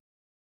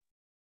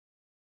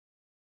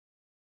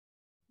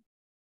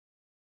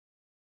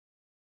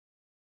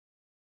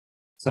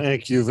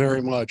 Thank you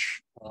very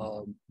much.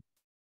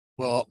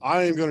 Well,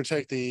 I am going to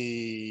take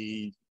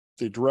the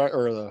direct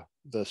or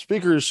the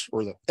speakers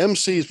or the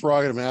MC's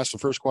prerogative and ask the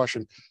first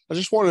question. I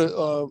just want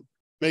to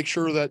make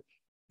sure that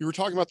you were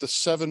talking about the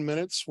 7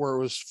 minutes where it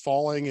was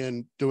falling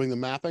and doing the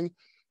mapping.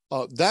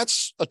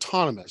 That's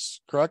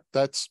autonomous, correct?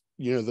 That's,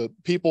 the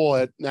people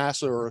at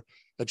NASA or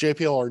at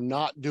JPL are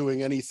not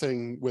doing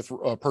anything with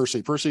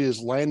Percy. Percy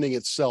is landing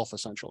itself,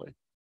 essentially.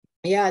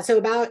 Yeah, so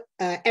about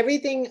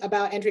everything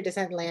about entry,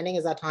 descent, and landing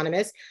is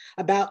autonomous.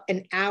 About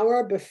an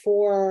hour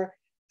before,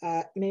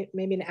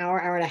 maybe an hour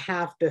and a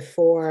half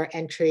before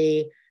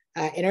entry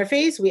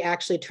interface, we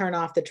actually turn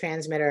off the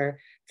transmitter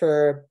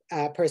for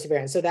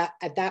Perseverance. So that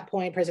at that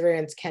point,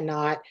 Perseverance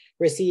cannot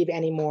receive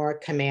any more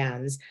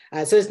commands.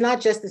 So it's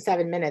not just the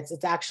 7 minutes,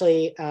 it's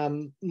actually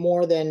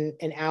more than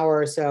an hour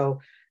or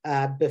so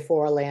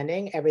before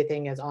landing.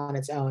 Everything is on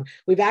its own.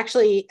 We've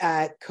actually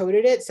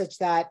coded it such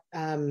that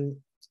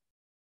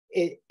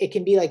it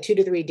can be like 2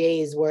 to 3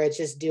 days where it's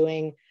just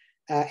doing,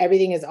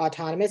 everything is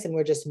autonomous and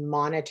we're just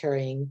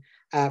monitoring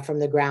from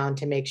the ground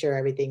to make sure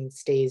everything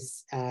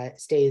stays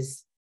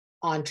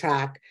on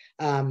track.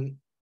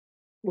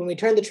 When we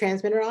turn the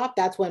transmitter off,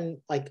 that's when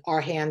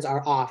our hands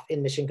are off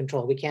in mission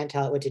control. We can't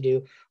tell it what to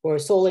do. We're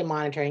solely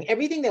monitoring.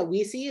 Everything that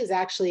we see is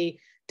actually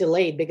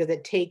delayed because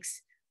it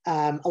takes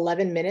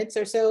 11 minutes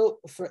or so.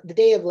 For the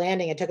day of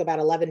landing, it took about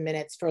 11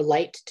 minutes for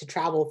light to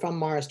travel from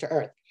Mars to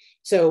Earth.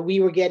 So we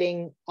were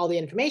getting all the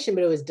information,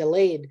 but it was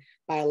delayed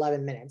by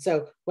 11 minutes.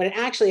 So when it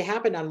actually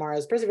happened on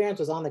Mars, Perseverance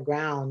was on the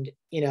ground,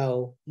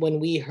 when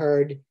we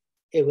heard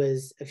it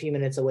was a few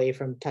minutes away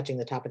from touching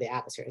the top of the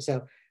atmosphere.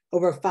 So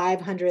over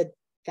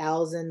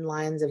 500,000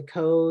 lines of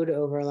code,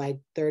 over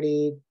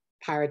 30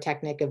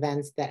 pyrotechnic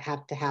events that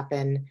have to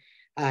happen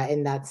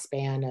in that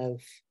span of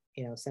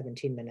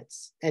 17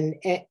 minutes. And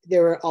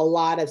there were a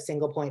lot of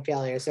single point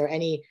failures. So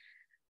any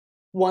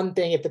one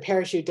thing, if the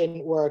parachute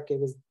didn't work, it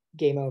was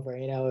game over.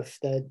 If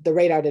the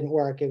radar didn't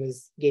work, it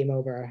was game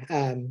over.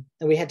 And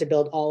we had to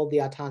build all of the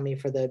autonomy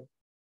for the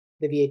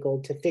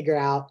vehicle to figure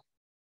out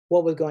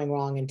what was going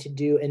wrong and to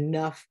do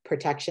enough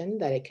protection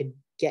that it could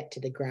get to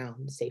the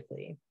ground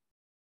safely.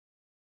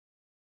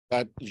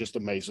 That just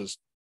amazes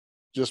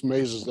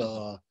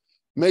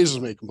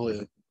me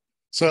completely.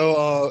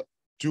 So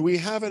do we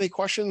have any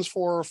questions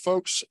for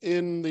folks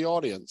in the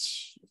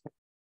audience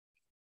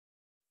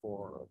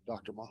for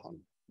Dr.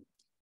 Mohan?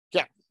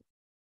 Yeah.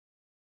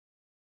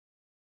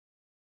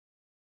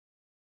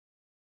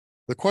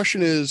 The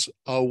question is,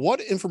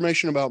 what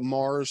information about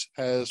Mars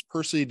has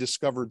Percy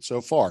discovered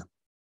so far?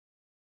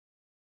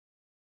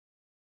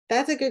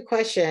 That's a good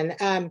question.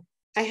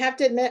 I have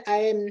to admit, I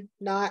am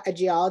not a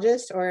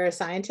geologist or a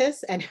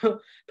scientist. I know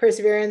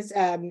Perseverance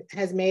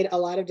has made a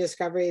lot of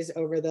discoveries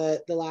over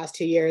the last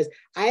 2 years.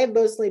 I have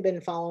mostly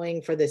been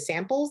following for the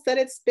samples that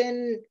it's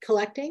been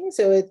collecting.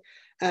 So it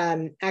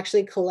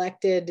actually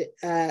collected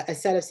a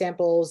set of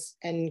samples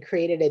and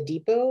created a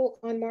depot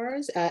on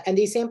Mars. And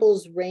these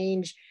samples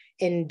range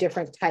in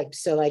different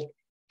types. So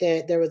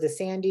there was a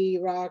sandy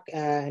rock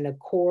and a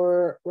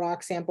core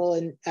rock sample.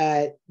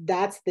 And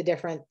that's the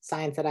different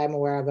science that I'm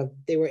aware of.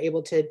 They were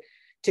able to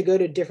go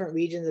to different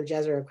regions of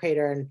Jezero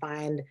Crater and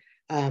find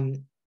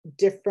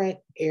different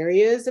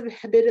areas of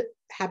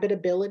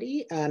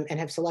habitability and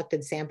have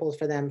selected samples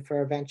for them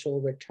for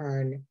eventual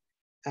return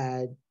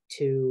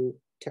to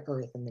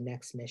Earth in the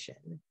next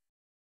mission.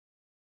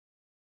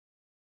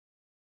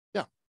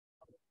 Yeah.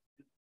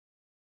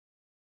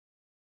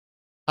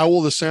 How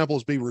will the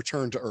samples be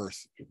returned to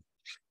Earth?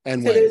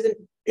 And so when? there's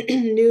a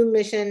new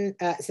mission.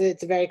 So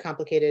it's a very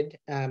complicated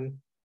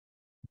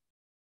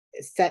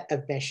set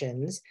of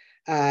missions.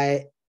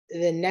 The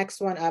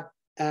next one up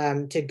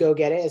to go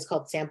get it is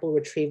called Sample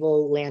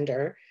Retrieval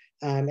Lander.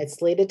 It's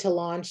slated to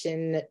launch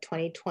in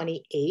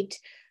 2028.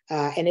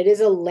 And it is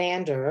a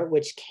lander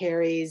which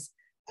carries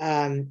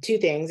two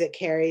things. It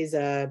carries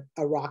a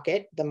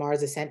rocket, the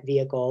Mars Ascent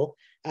Vehicle,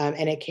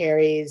 and it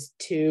carries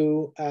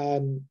two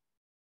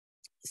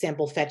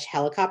sample fetch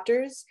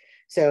helicopters.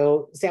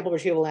 So sample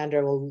retrieval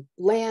lander will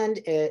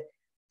land.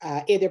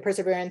 Either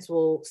Perseverance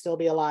will still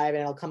be alive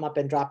and it'll come up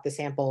and drop the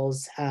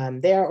samples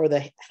there, or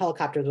the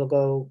helicopters will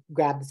go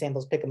grab the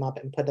samples, pick them up,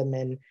 and put them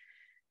in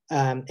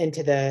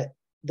into the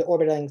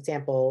orbiting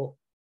sample,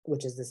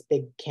 which is this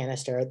big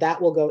canister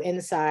that will go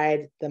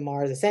inside the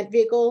Mars Ascent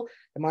Vehicle.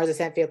 The Mars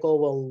Ascent Vehicle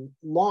will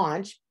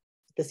launch.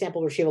 The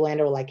sample retrieval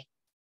lander will like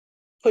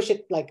push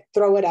it, like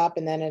throw it up,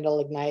 and then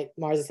it'll ignite.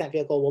 Mars Ascent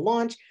Vehicle will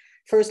launch.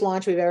 First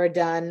launch we've ever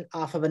done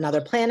off of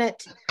another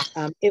planet.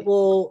 It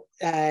will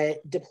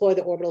deploy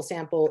the orbital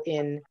sample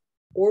in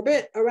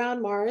orbit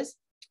around Mars.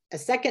 A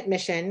second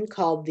mission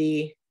called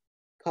ERO.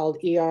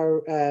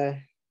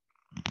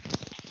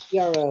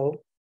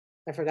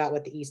 I forgot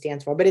what the E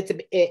stands for, but it's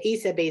an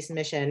ESA-based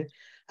mission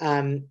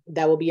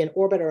that will be in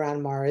orbit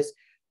around Mars.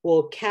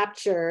 Will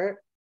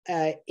capture,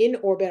 in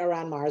orbit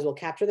around Mars, will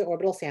capture the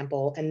orbital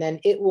sample, and then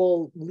it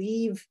will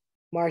leave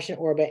Martian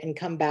orbit and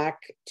come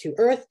back to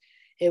Earth.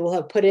 It will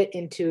have put it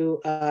into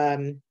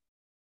an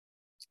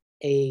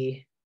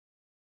Earth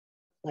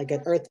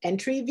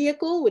entry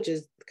vehicle, which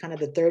is kind of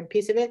the third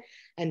piece of it,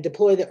 and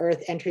deploy the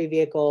Earth entry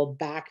vehicle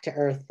back to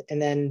Earth.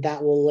 And then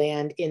that will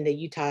land in the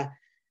Utah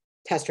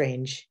test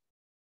range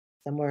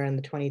somewhere in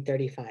the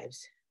 2035s.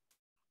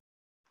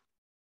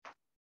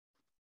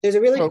 There's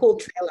a really cool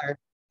trailer.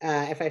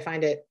 If I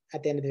find it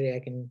at the end of the day, I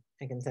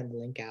can send the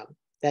link out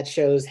that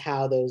shows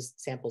how those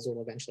samples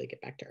will eventually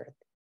get back to Earth.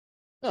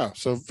 Oh,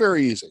 so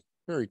very easy.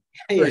 Very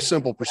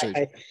simple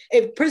procedure.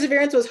 If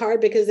Perseverance was hard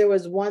because there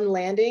was one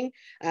landing,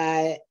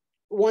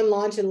 one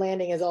launch and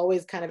landing is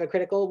always kind of a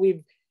critical.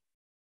 We've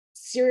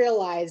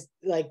serialized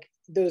like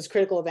those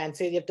critical events.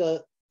 So you have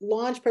to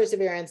launch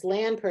Perseverance,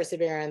 land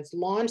Perseverance,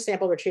 launch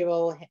sample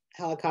retrieval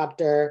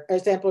helicopter or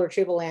sample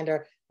retrieval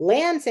lander,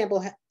 land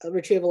sample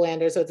retrieval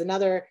lander. So it's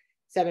another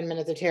 7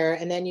 minutes of terror.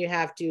 And then you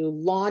have to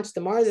launch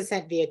the Mars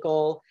Ascent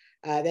Vehicle.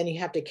 Then you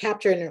have to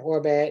capture it in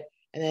orbit.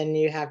 And then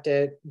you have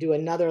to do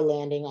another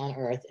landing on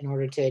Earth in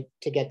order to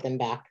get them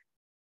back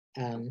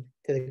to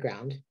the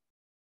ground.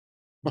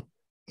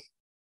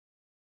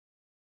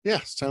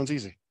 Yeah, sounds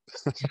easy.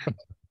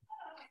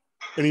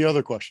 Any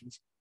other questions?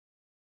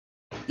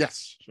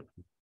 Yes. Sure.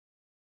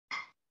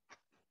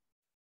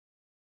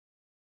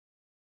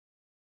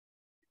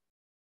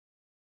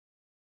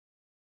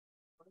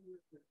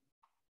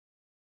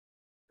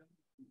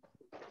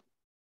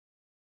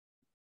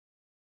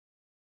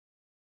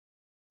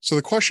 So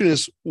the question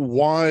is,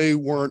 why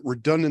weren't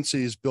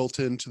redundancies built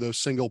into those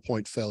single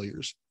point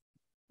failures?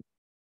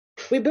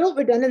 We built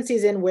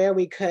redundancies in where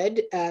we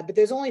could, but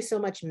there's only so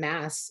much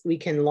mass we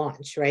can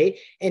launch, right?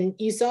 And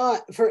you saw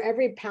for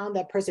every pound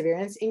that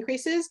Perseverance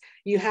increases,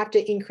 you have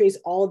to increase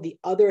all of the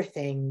other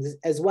things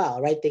as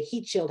well, right? The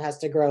heat shield has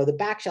to grow, the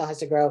back shell has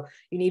to grow.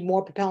 You need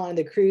more propellant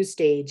in the cruise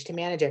stage to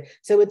manage it.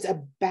 So it's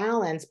a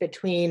balance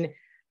between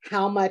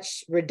how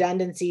much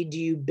redundancy do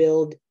you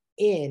build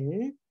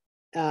in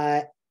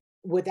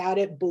without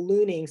it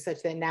ballooning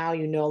such that now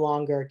you no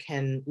longer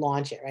can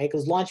launch it, right?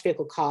 Because launch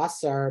vehicle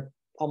costs are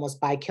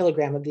almost by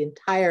kilogram of the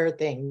entire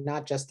thing,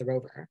 not just the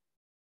rover.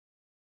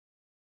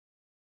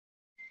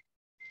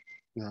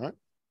 All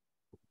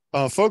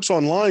right. Folks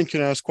online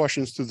can ask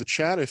questions through the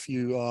chat if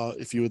you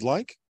would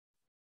like.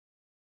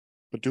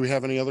 But do we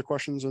have any other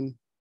questions? And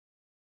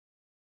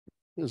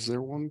is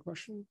there one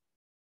question?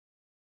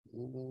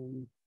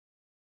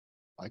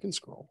 I can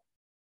scroll.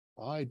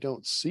 I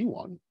don't see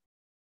one.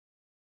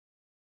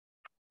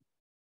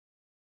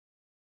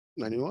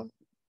 Anyone?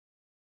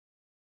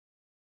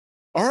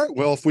 All right.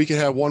 Well, if we could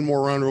have one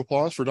more round of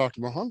applause for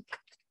Dr. Mohan.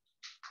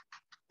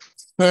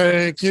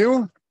 Thank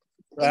you.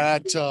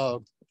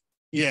 That,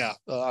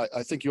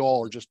 I think you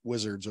all are just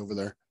wizards over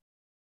there.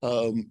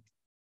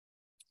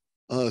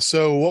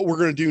 So what we're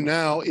going to do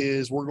now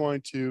is we're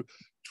going to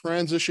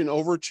transition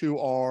over to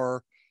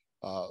our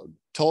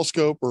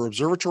telescope or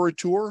observatory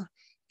tour.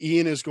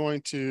 Ian is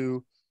going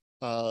to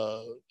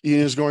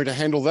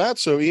handle that.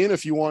 So Ian,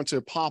 if you want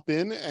to pop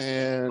in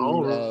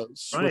and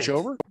switch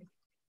over.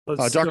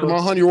 Dr.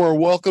 Mohan, you are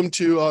welcome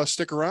to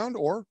stick around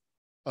or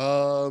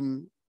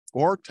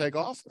take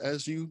off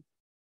as you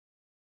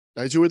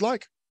would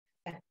like.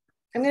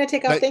 I'm going to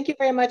take off. Thank you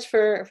very much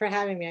for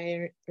having me.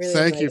 I really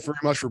thank you very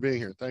much for being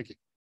here. Thank you.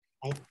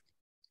 Bye.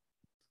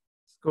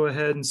 Go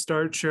ahead and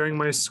start sharing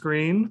my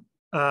screen.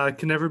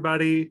 Can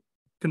everybody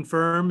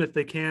confirm if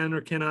they can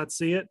or cannot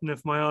see it, and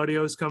if my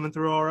audio is coming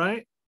through all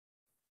right?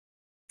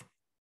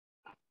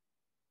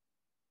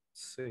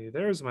 Let's see,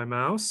 there's my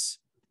mouse.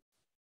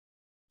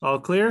 All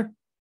clear?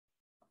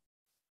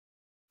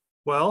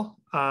 Well,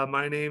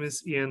 my name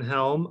is Ian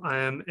Helm. I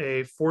am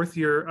a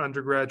fourth-year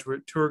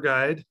undergraduate tour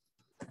guide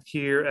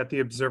here at the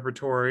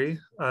observatory,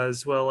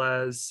 as well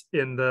as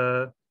in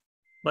the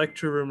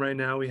lecture room right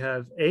now we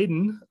have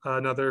Aiden,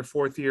 another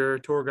fourth-year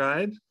tour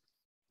guide.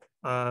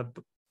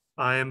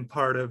 I am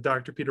part of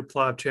Dr. Peter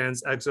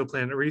Plobchan's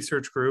exoplanet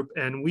research group,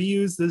 and we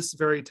use this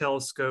very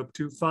telescope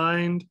to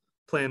find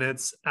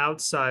planets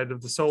outside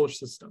of the solar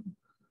system.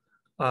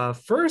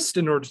 First,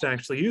 in order to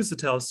actually use the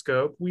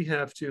telescope, we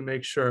have to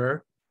make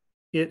sure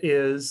it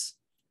is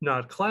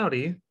not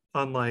cloudy,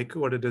 unlike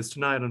what it is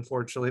tonight,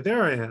 unfortunately.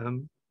 There I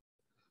am.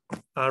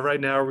 Right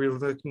now, we're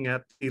looking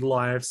at the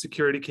live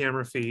security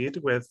camera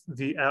feed with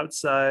the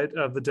outside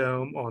of the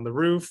dome on the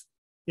roof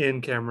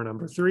in camera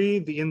number 3,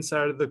 the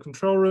inside of the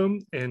control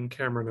room in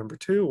camera number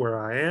 2,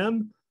 where I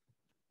am,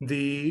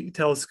 the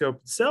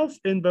telescope itself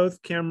in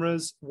both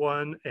cameras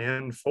 1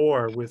 and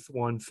 4, with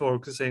 1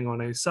 focusing on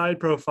a side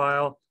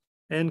profile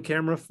and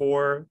camera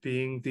 4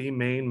 being the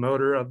main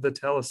motor of the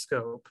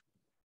telescope.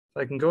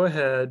 I can go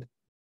ahead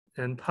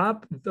and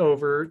pop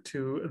over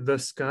to the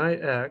Sky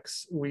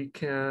X. We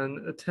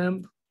can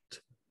attempt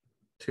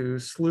to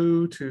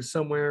slew to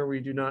somewhere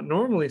we do not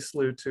normally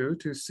slew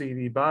to see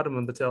the bottom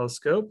of the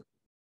telescope.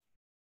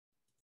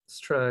 Let's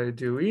try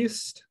due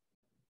east.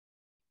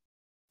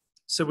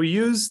 So we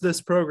use this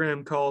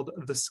program called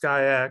the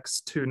Sky X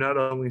to not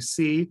only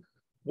see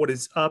what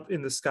is up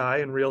in the sky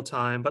in real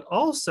time, but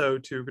also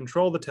to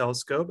control the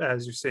telescope,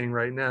 as you're seeing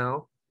right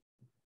now.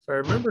 If I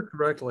remember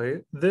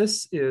correctly,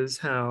 this is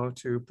how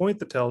to point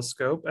the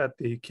telescope at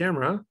the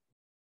camera.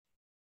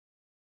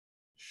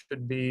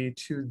 Should be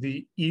to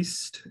the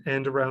east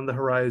and around the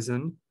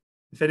horizon.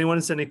 If anyone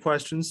has any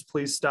questions,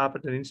 please stop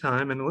at any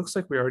time. And it looks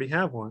like we already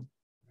have one.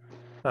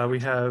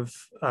 We have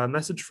a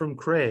message from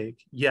Craig.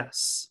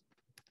 Yes.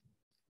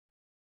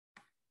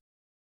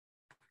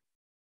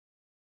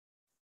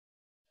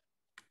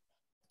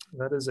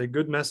 That is a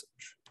good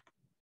message.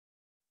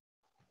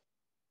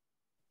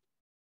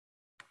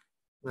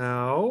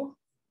 Now,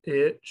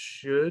 it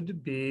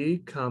should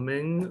be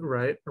coming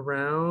right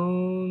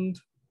around,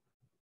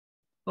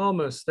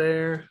 almost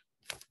there.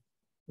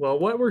 Well,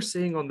 what we're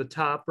seeing on the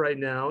top right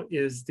now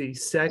is the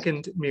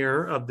second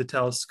mirror of the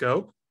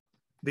telescope.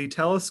 The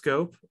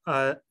telescope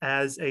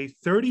as a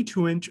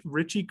 32-inch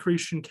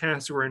Ritchie-Chrétien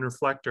Cassegrain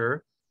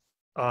reflector.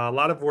 A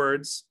lot of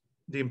words.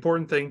 The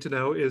important thing to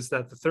know is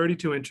that the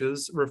 32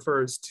 inches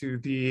refers to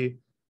the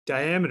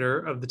diameter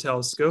of the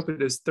telescope.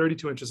 It is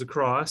 32 inches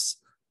across.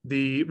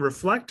 The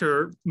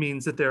reflector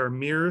means that there are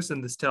mirrors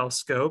in this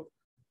telescope,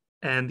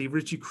 and the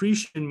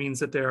Ritchie-Chrétien means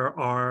that there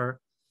are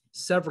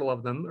several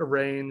of them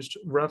arranged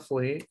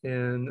roughly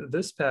in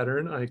this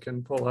pattern I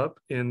can pull up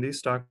in the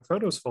stock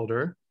photos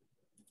folder.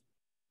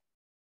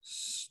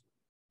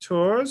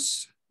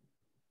 Tours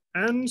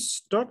and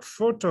stock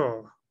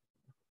photo.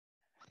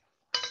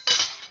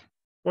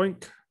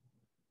 Boink.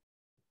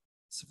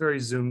 It's very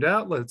zoomed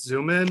out. Let's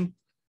zoom in.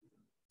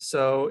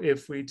 So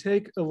if we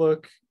take a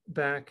look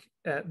back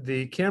at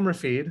the camera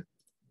feed,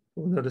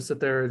 we'll notice that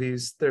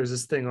there's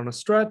this thing on a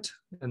strut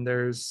and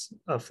there's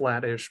a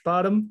flat-ish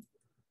bottom.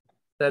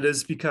 That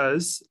is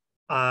because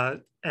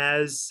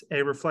as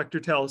a reflector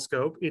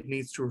telescope, it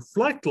needs to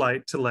reflect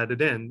light to let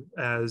it in,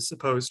 as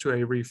opposed to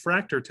a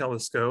refractor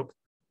telescope,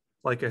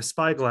 like a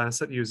spyglass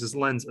that uses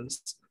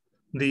lenses.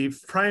 The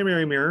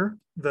primary mirror,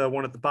 the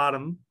one at the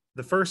bottom,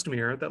 the first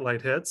mirror that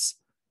light hits,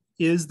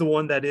 is the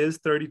one that is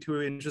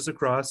 32 inches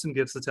across and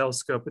gives the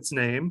telescope its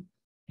name.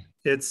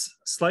 It's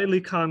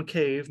slightly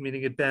concave,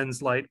 meaning it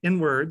bends light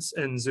inwards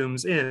and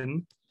zooms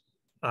in,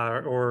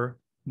 or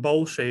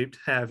bowl-shaped,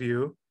 have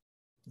you.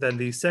 Then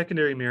the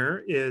secondary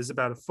mirror is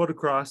about 1 foot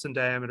across in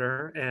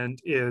diameter and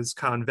is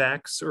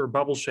convex or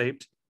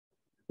bubble-shaped.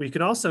 We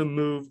can also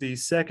move the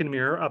second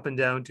mirror up and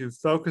down to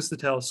focus the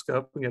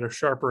telescope and get a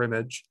sharper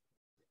image.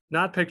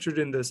 Not pictured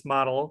in this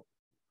model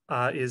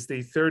is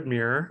the third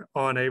mirror.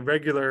 On a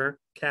regular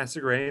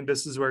Cassegrain,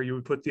 this is where you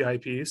would put the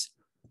eyepiece.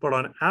 But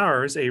on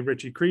ours, a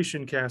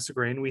Ritchie-Chrétien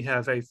Cassegrain, we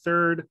have a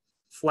third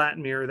flat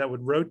mirror that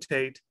would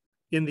rotate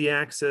in the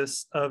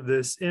axis of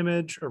this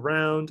image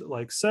around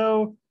like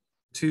so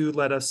to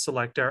let us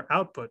select our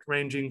output,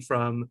 ranging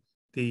from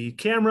the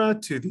camera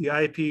to the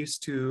eyepiece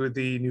to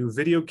the new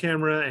video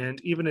camera and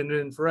even an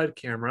infrared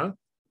camera.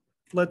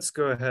 Let's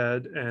go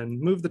ahead and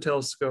move the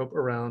telescope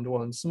around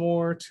once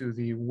more to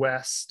the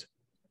west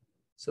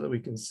so that we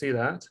can see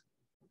that.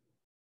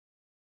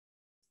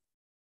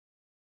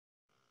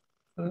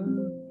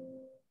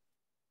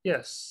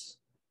 Yes,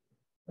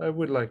 I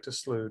would like to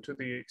slew to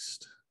the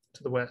east,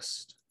 to the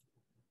west.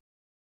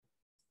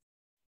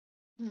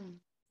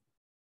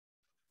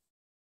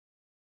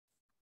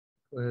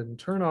 Go ahead and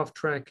turn off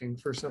tracking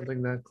for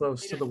something that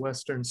close to the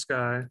western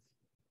sky.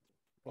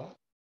 What?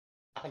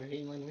 I didn't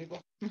even leave.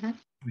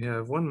 We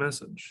have one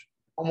message.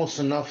 Almost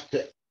enough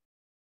to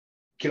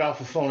get off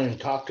the phone and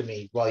talk to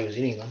me while he was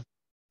eating them,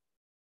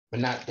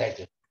 but not that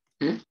good.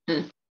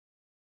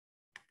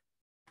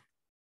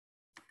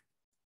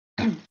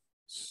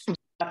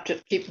 Have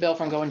to keep Bill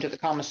from going to the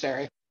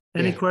commissary.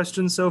 Any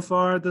questions so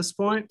far at this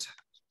point?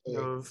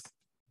 You've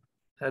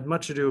had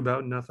much ado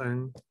about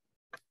nothing.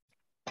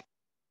 A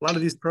lot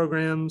of these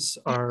programs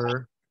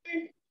are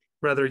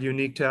rather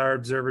unique to our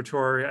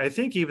observatory. I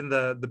think even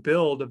the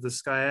build of the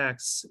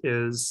SkyX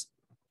is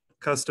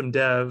custom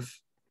dev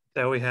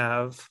that we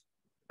have,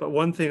 But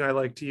one thing I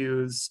like to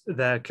use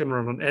that can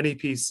run on any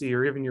PC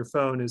or even your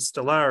phone is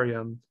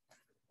Stellarium,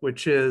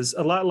 which is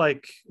a lot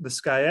like the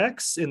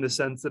SkyX in the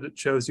sense that it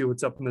shows you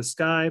what's up in the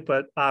sky,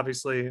 but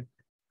obviously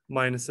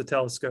minus the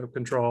telescope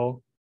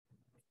control.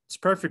 It's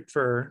perfect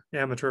for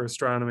amateur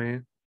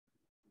astronomy.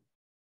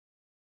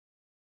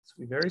 So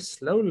we very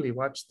slowly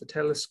watch the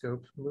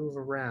telescope move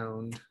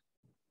around.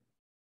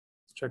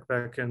 Let's check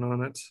back in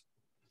on it.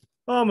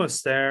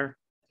 Almost there.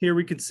 Here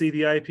we can see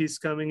the eyepiece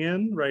coming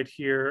in right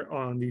here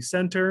on the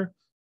center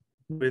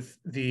with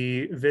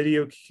the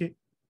video.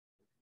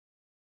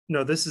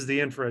 No, this is the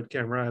infrared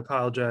camera. I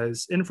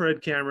apologize.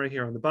 Infrared camera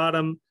here on the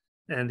bottom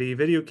and the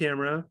video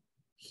camera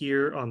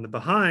here on the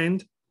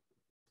behind.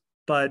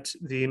 But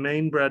the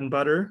main bread and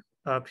butter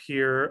up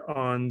here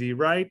on the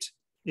right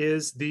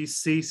is the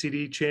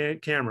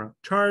CCD camera,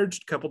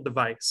 charged coupled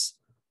device.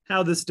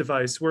 How this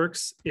device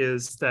works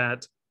is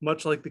that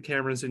much like the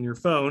cameras in your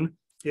phone,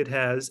 it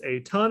has a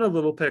ton of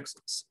little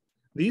pixels.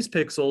 These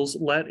pixels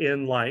let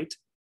in light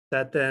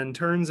that then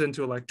turns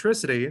into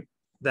electricity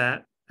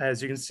that,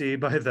 as you can see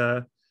by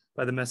the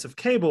mess of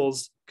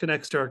cables,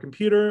 connects to our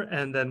computer,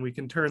 and then we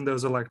can turn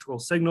those electrical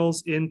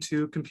signals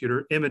into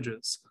computer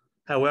images.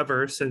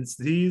 However, since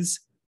these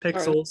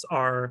pixels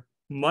are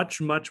much,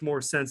 much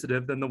more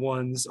sensitive than the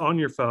ones on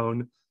your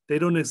phone, they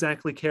don't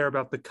exactly care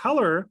about the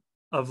color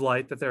of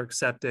light that they're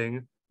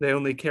accepting. They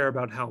only care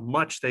about how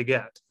much they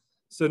get.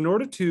 So in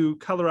order to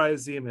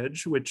colorize the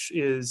image, which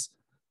is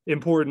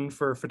important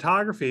for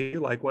photography,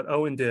 like what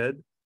Owen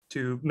did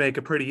to make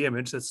a pretty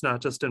image that's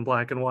not just in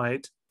black and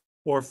white,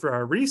 or for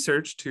our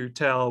research to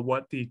tell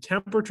what the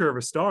temperature of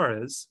a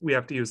star is, we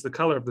have to use the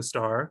color of the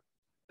star,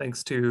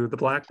 thanks to the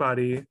black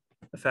body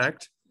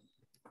effect.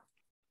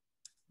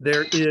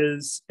 There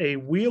is a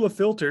wheel of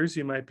filters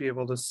you might be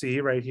able to see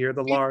right here,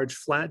 the large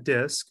flat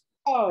disc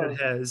that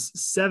has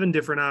 7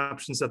 different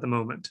options at the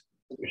moment.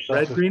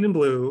 Red, green, and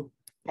blue,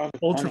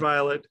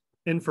 ultraviolet,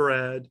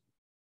 infrared,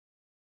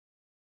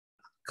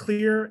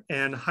 clear,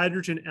 and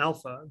hydrogen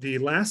alpha, the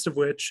last of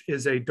which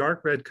is a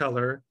dark red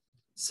color,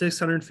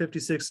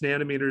 656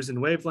 nanometers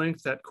in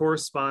wavelength that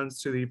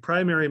corresponds to the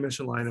primary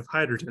emission line of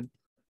hydrogen.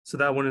 So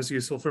that one is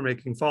useful for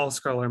making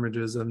false color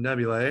images of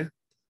nebulae.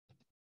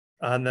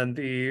 And then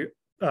the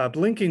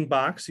blinking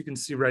box you can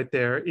see right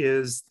there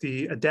is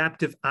the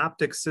adaptive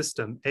optics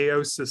system,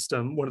 AO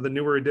system, one of the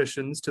newer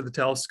additions to the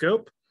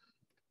telescope.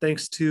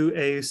 Thanks to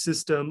a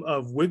system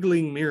of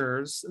wiggling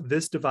mirrors,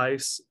 this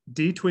device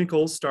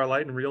detwinkles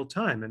starlight in real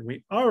time. And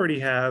we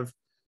already have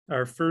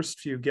our first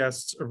few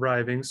guests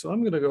arriving. So I'm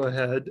going to go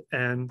ahead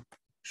and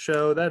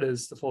show, that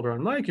is the folder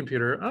on my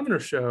computer. I'm going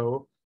to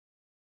show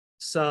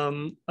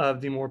some of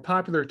the more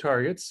popular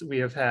targets we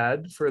have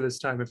had for this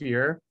time of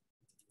year.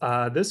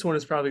 This one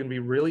is probably going to be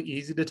really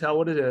easy to tell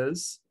what it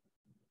is.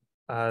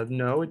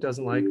 No, it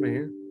doesn't like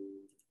me.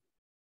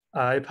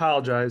 I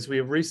apologize. We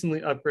have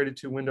recently upgraded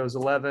to Windows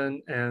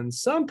 11, and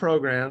some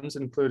programs,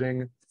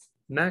 including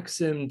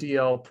Maxim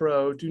DL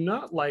Pro, do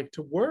not like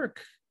to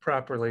work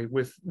properly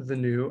with the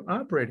new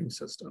operating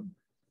system.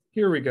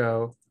 Here we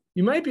go.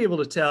 You might be able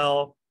to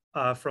tell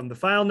from the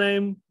file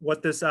name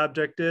what this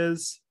object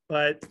is,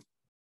 but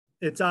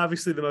it's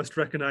obviously the most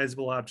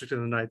recognizable object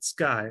in the night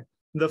sky,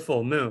 the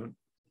full moon.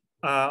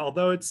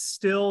 Although it's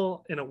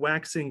still in a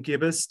waxing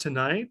gibbous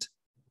tonight,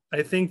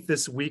 I think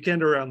this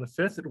weekend around the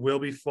 5th, it will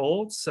be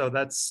full. So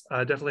that's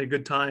definitely a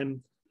good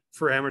time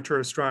for amateur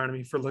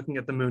astronomy for looking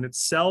at the moon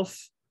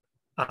itself.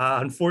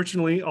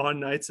 Unfortunately, on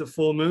nights of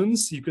full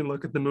moons, you can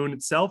look at the moon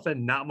itself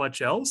and not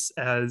much else,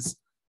 as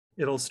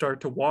it'll start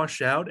to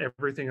wash out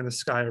everything in the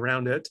sky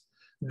around it.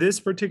 This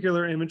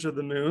particular image of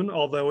the moon,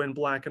 although in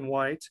black and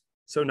white,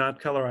 so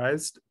not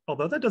colorized,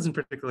 although that doesn't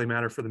particularly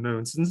matter for the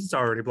moon since it's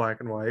already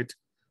black and white,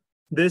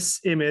 this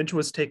image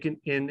was taken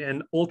in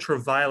an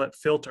ultraviolet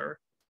filter,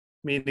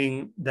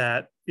 meaning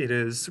that it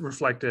is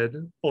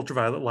reflected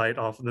ultraviolet light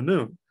off of the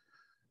moon.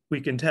 We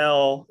can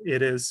tell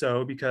it is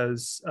so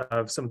because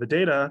of some of the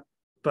data,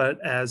 but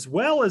as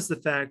well as the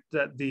fact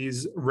that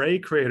these ray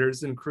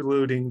craters,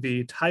 including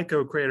the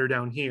Tycho crater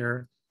down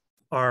here,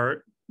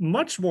 are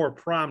much more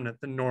prominent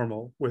than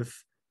normal, with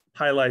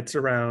highlights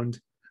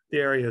around the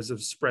areas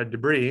of spread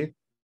debris.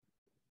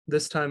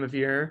 This time of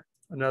year,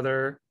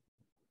 another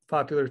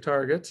popular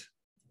target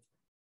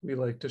we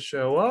like to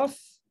show off.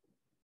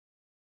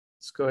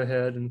 Let's go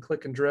ahead and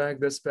click and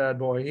drag this bad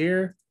boy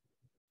here,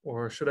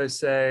 or should I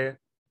say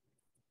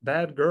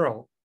bad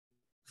girl,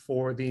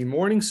 for the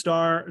morning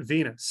star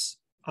Venus.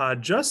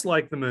 Just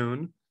like the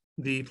moon,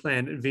 the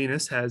planet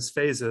Venus has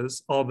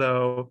phases,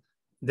 although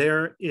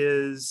there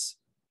is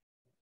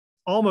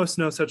almost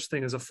no such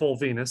thing as a full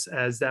Venus,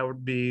 as that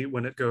would be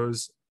when it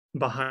goes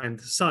behind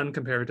the sun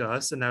compared to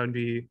us, and that would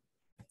be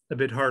a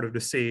bit harder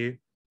to see.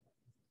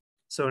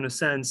 So in a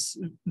sense,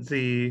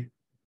 the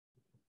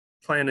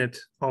planet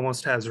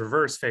almost has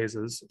reverse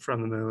phases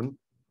from the moon.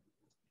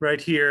 Right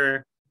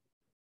here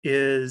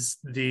is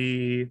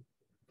the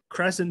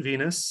crescent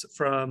Venus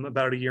from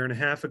about 1.5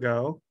 years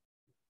ago.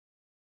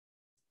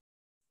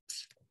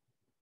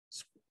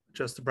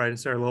 Just the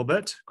brightness there a little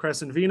bit.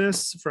 Crescent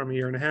Venus from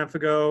 1.5 years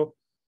ago.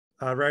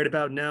 Right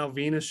about now,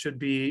 Venus should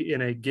be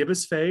in a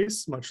gibbous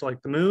phase, much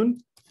like the moon.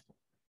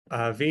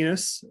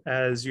 Venus,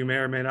 as you may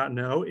or may not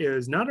know,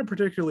 is not a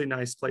particularly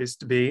nice place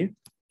to be,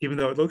 even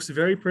though it looks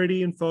very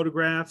pretty in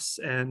photographs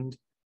and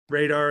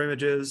radar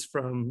images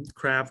from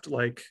craft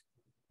like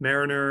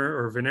Mariner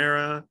or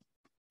Venera.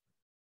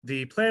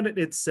 The planet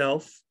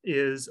itself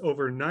is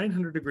over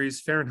 900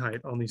 degrees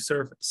Fahrenheit on the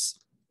surface,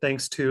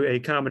 thanks to a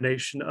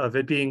combination of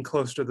it being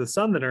closer to the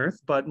sun than Earth,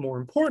 but more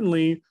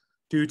importantly,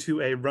 due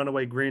to a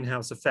runaway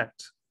greenhouse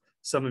effect.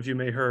 Some of you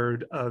may have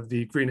heard of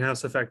the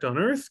greenhouse effect on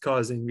Earth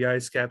causing the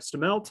ice caps to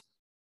melt.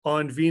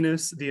 On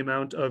Venus, the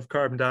amount of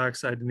carbon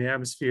dioxide in the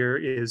atmosphere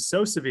is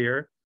so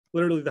severe,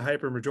 literally the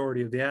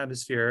hypermajority of the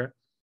atmosphere,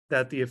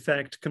 that the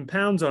effect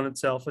compounds on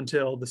itself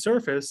until the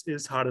surface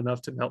is hot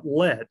enough to melt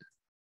lead.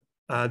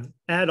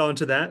 Add on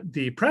to that,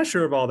 the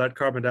pressure of all that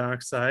carbon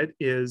dioxide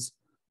is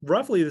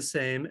roughly the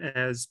same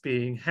as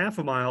being half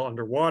a mile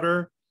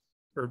underwater,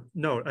 or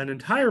no, an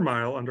entire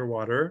mile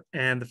underwater,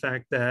 and the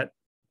fact that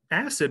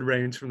acid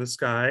rains from the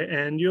sky,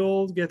 and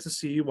you'll get to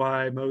see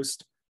why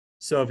most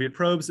Soviet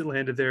probes that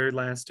landed there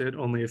lasted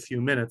only a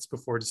few minutes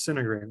before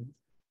disintegrating.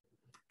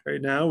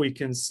 Right now we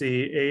can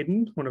see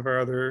Aiden, one of our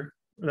other,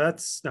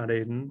 that's not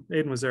Aiden,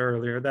 Aiden was there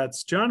earlier,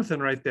 that's Jonathan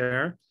right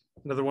there,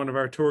 another one of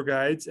our tour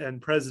guides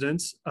and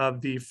presidents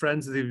of the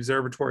Friends of the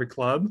Observatory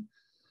Club.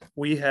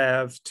 We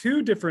have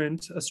two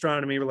different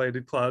astronomy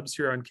related clubs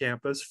here on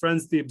campus,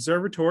 Friends of the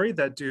Observatory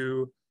that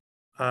do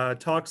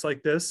talks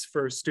like this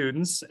for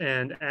students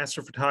and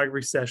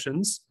astrophotography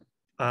sessions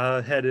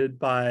headed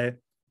by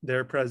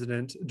their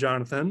president,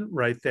 Jonathan,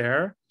 right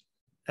there,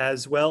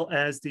 as well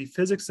as the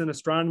Physics and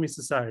Astronomy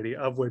Society,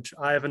 of which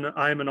I'm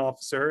an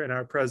officer, and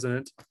our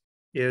president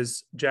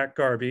is Jack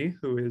Garvey,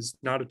 who is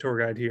not a tour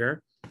guide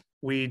here.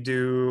 We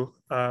do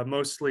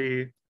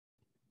mostly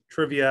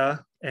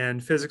trivia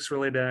and physics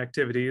related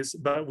activities,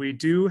 but we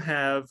do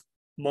have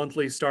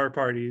monthly star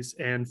parties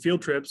and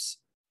field trips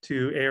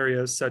to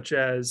areas such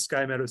as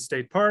Sky Meadows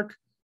State Park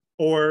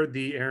or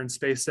the Air and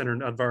Space Center in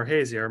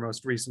Udvar-Hazy, our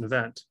most recent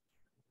event.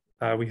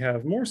 We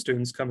have more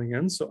students coming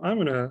in, so I'm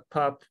gonna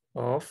pop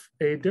off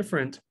a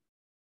different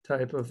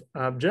type of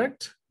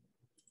object.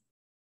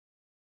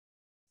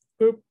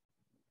 Boop.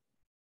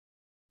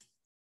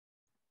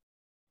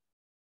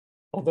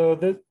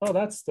 Although, oh,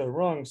 that's the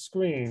wrong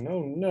screen.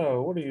 Oh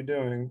no, what are you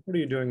doing? What are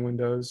you doing,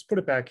 Windows? Put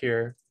it back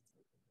here.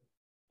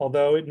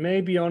 Although it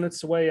may be on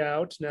its way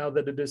out now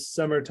that it is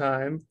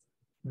summertime,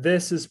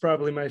 this is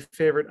probably my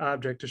favorite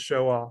object to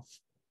show off.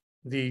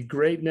 The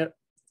Great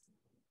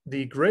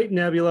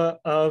Nebula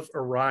of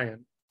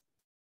Orion.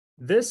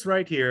 This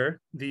right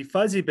here, the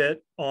fuzzy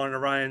bit on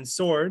Orion's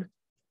sword,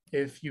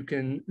 if you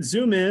can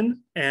zoom in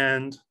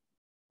and,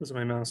 what's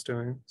my mouse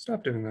doing?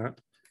 Stop doing that.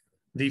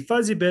 The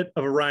fuzzy bit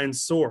of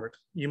Orion's sword,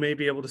 you may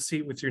be able to see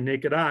it with your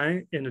naked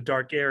eye in a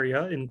dark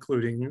area,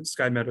 including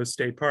Sky Meadows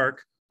State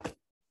Park.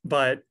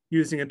 But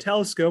using a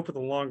telescope with a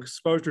long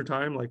exposure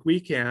time like we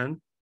can,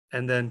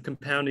 and then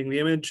compounding the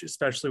image,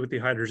 especially with the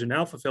hydrogen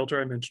alpha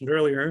filter I mentioned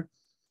earlier,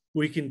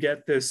 we can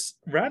get this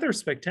rather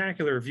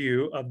spectacular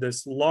view of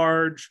this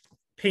large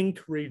pink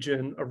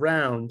region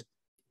around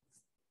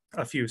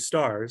a few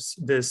stars.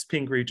 This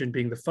pink region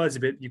being the fuzzy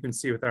bit you can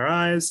see with our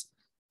eyes,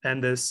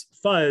 and this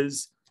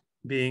fuzz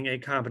being a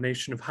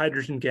combination of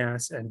hydrogen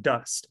gas and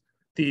dust.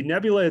 The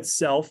nebula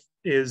itself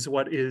is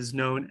what is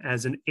known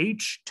as an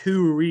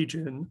H2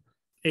 region,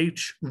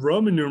 H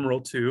Roman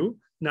numeral 2,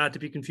 not to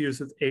be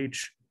confused with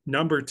H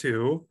number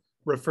 2,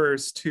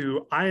 refers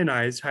to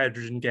ionized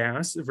hydrogen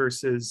gas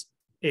versus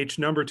H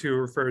number 2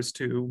 refers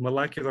to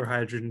molecular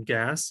hydrogen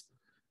gas.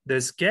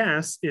 This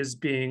gas is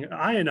being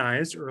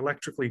ionized or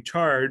electrically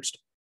charged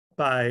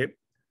by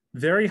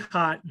very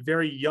hot,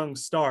 very young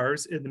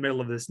stars in the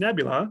middle of this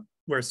nebula,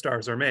 where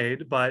stars are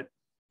made, but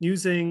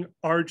using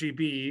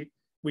RGB,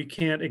 we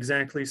can't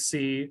exactly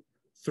see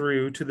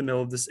through to the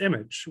middle of this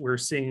image. We're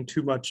seeing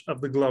too much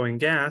of the glowing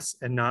gas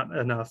and not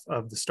enough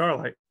of the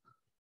starlight.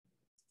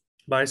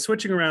 By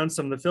switching around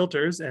some of the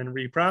filters and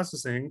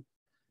reprocessing,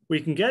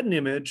 we can get an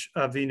image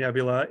of the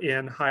nebula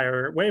in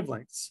higher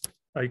wavelengths.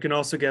 You can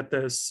also get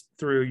this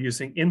through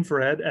using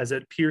infrared as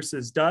it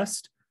pierces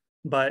dust,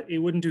 but it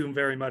wouldn't do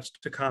very much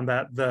to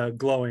combat the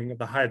glowing of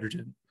the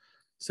hydrogen.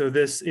 So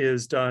this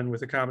is done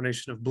with a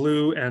combination of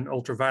blue and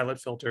ultraviolet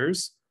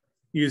filters.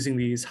 Using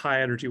these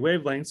high energy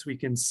wavelengths, we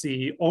can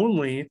see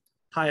only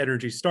high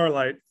energy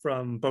starlight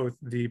from both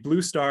the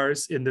blue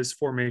stars in this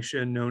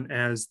formation known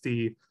as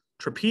the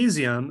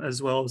trapezium,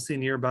 as well as the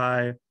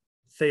nearby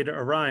Theta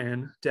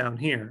Orion down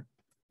here,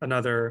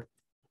 another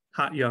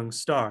hot young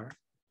star.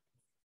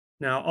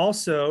 Now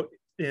also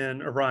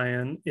in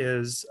Orion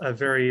is a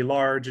very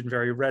large and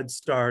very red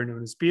star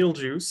known as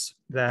Betelgeuse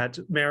that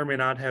may or may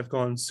not have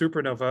gone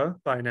supernova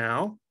by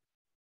now.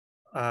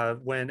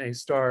 When a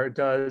star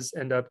does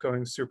end up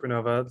going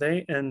supernova,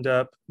 they end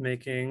up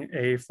making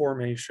a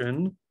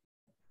formation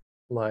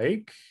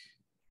like,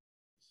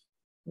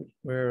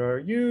 where are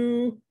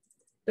you?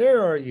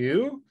 There are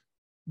you.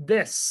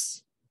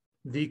 This,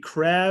 the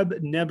Crab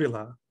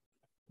Nebula,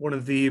 one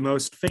of the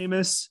most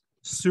famous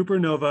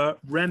supernova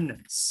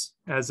remnants.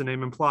 As the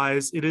name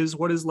implies, it is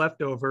what is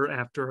left over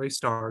after a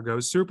star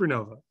goes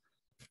supernova.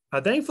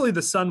 Thankfully,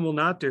 the sun will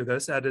not do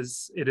this,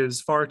 as it is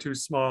far too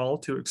small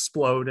to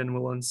explode and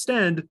will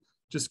instead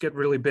just get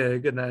really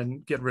big and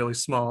then get really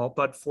small.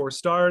 But for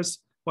stars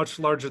much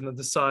larger than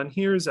the sun,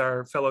 here's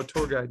our fellow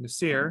tour guide,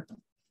 Nasir.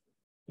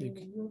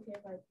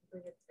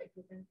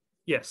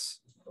 Yes.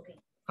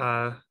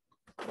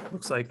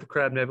 Looks like the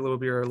Crab Nebula will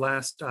be our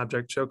last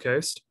object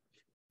showcased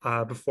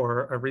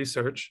before our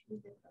research.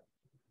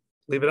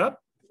 Leave it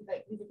up?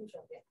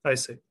 I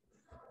see.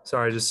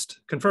 Sorry,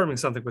 just confirming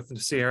something with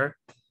Nasir.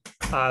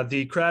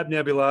 The Crab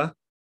Nebula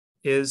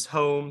is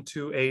home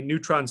to a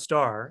neutron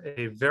star,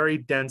 a very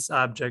dense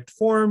object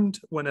formed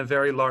when a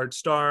very large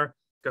star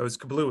goes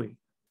kablooey.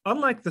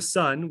 Unlike the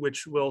sun,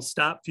 which will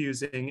stop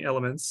fusing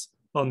elements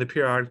on the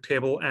periodic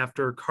table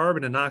after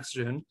carbon and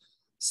oxygen,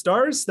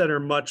 stars that are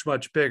much,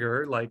 much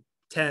bigger, like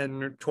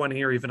 10 or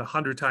 20 or even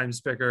 100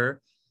 times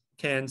bigger,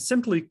 can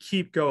simply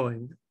keep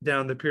going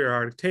down the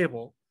periodic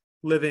table,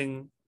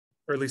 living,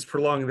 or at least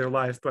prolonging their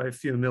life by a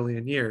few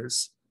million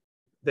years.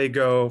 They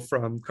go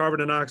from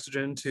carbon and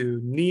oxygen to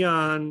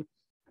neon,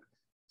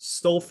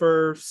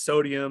 sulfur,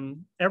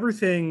 sodium,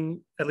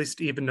 everything at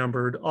least even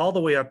numbered, all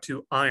the way up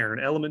to iron,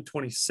 element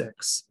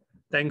 26.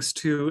 Thanks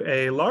to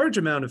a large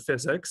amount of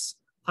physics,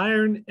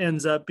 iron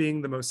ends up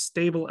being the most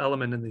stable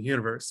element in the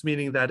universe,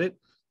 meaning that it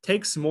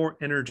takes more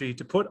energy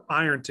to put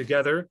iron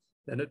together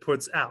than it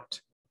puts out.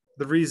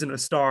 The reason a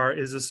star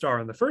is a star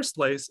in the first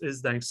place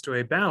is thanks to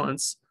a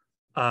balance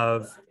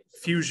of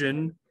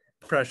fusion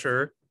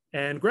pressure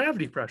and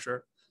gravity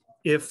pressure.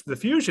 If the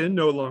fusion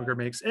no longer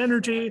makes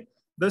energy,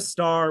 the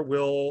star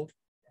will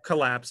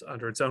collapse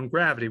under its own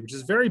gravity, which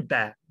is very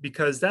bad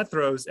because that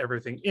throws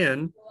everything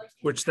in,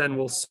 which then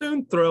will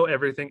soon throw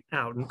everything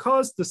out and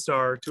cause the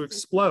star to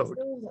explode.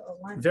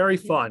 Very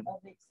fun.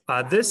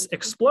 This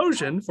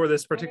explosion for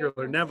this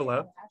particular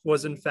nebula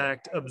was in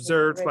fact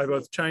observed by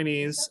both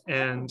Chinese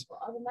and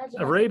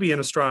Arabian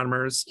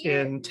astronomers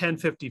in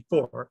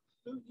 1054,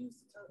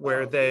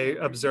 where they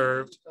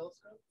observed.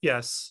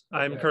 Yes,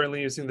 I'm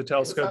currently using the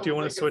telescope. Do you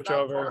want to switch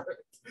over?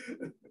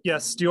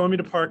 Yes, do you want me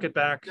to park it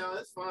back? No,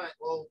 that's fine.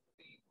 Well,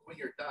 when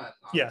you're done.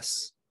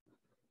 Yes.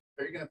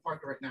 Are you going to park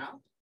it right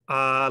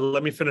now?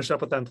 Let me finish up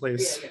with them,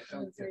 please.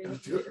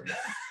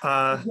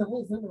 Yeah.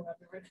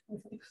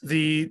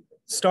 The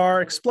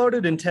star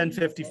exploded in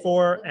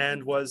 1054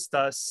 and was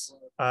thus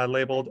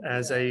labeled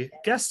as a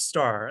guest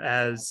star,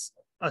 as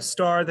a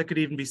star that could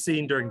even be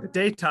seen during the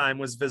daytime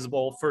was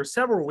visible for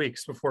several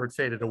weeks before it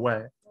faded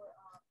away.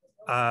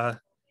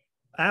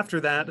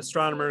 After that,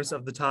 astronomers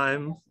of the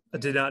time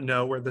did not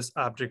know where this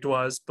object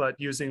was, but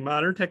using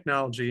modern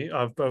technology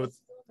of both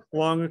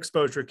long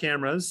exposure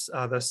cameras,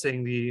 thus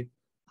seeing the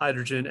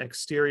hydrogen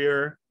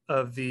exterior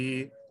of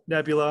the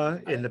nebula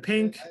in the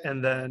pink,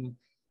 and then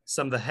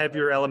some of the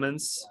heavier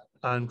elements,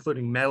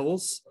 including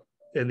metals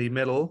in the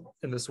middle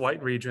in this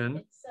white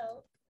region.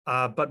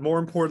 But more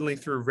importantly,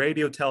 through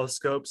radio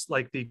telescopes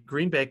like the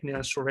Green Bank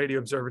National Radio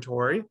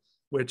Observatory,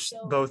 which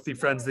both the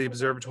Friends of the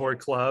Observatory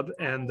Club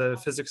and the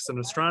Physics and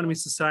Astronomy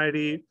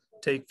Society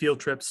take field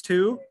trips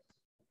to,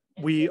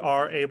 we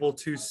are able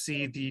to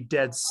see the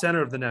dead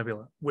center of the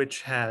nebula,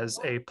 which has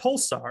a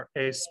pulsar,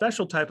 a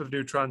special type of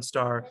neutron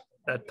star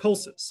that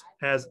pulses.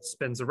 As it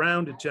spins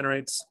around, it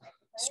generates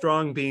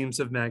strong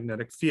beams of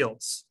magnetic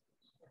fields,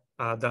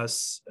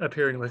 thus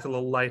appearing like a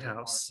little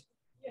lighthouse.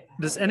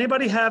 Does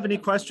anybody have any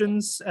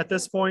questions at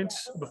this point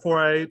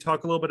before I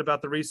talk a little bit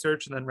about the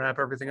research and then wrap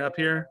everything up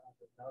here?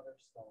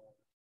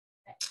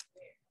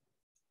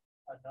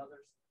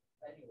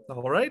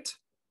 All right.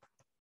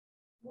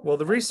 Well,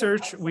 the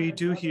research we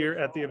do here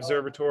at the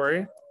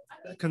observatory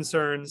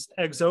concerns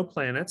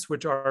exoplanets,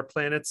 which are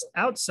planets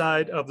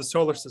outside of the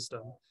solar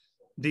system.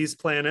 These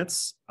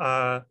planets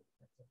are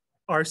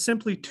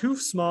simply too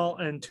small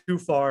and too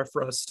far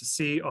for us to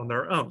see on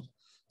their own.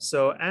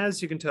 So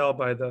as you can tell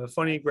by the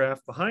funny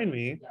graph behind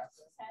me,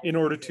 in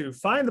order to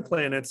find the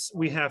planets,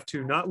 we have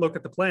to not look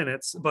at the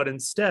planets, but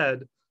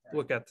instead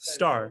look at the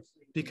star.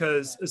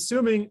 Because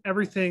assuming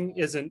everything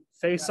isn't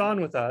face on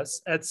with us,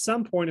 at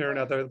some point or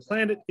another, the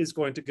planet is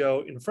going to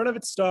go in front of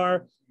its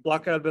star,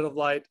 block out a bit of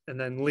light, and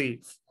then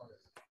leave.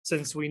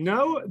 Since we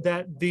know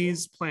that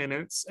these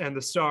planets and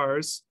the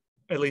stars,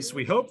 at least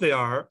we hope they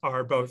are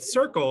both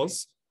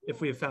circles,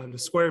 if we have found a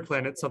square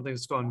planet,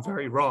 something's gone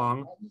very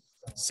wrong.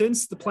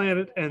 Since the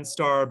planet and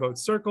star are both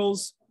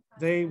circles,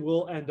 they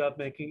will end up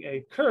making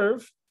a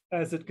curve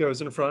as it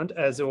goes in front,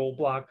 as it will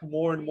block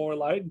more and more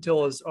light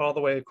until it's all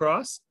the way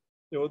across.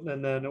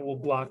 And then it will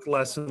block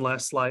less and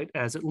less light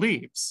as it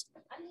leaves.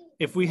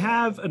 If we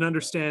have an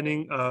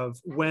understanding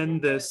of when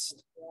this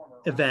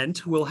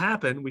event will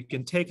happen, we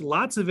can take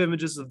lots of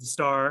images of the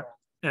star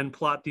and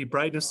plot the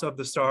brightness of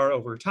the star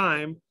over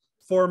time,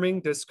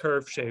 forming this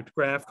curve-shaped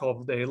graph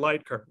called a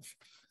light curve.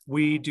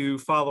 We do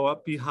follow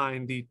up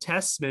behind the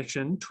TESS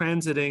mission,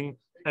 Transiting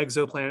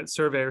Exoplanet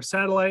Surveyor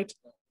Satellite,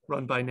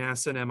 run by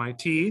NASA and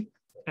MIT,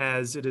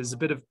 as it is a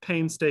bit of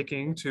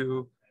painstaking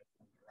to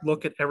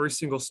look at every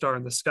single star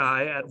in the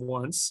sky at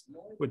once,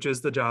 which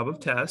is the job of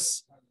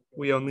Tess.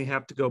 We only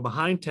have to go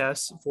behind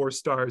Tess for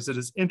stars it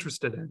is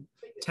interested in.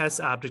 Tess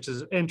objects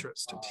of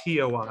interest,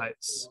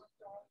 TOIs.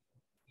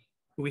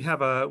 We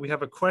have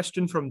a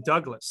question from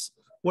Douglas.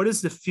 What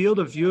is the field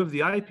of view of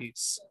the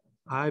eyepiece?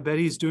 I bet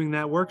he's doing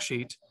that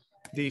worksheet.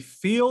 The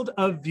field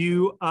of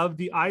view of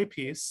the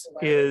eyepiece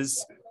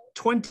is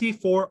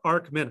 24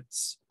 arc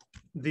minutes.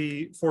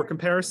 For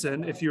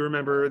comparison, if you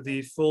remember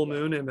the full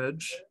moon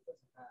image,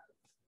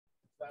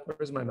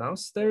 where's my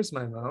mouse? There's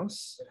my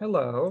mouse.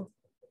 Hello.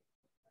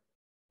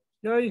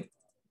 Yay.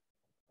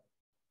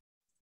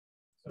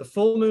 The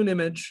full moon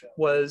image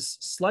was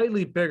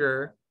slightly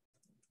bigger.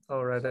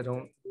 All right,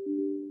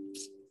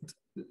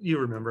 you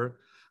remember.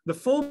 The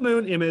full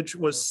moon image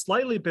was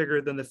slightly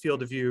bigger than the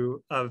field of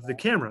view of the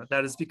camera.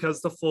 That is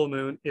because the full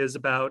moon is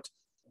about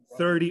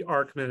 30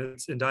 arc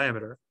minutes in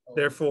diameter.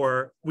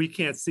 Therefore, we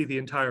can't see the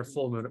entire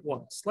full moon at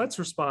once. Let's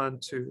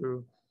respond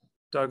to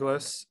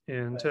Douglas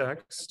in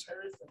text.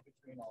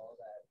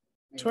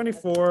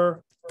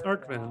 24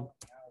 arc min.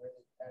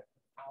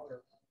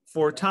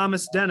 For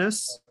Thomas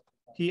Dennis,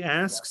 he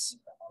asks,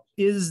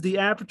 is the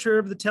aperture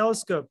of the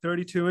telescope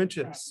 32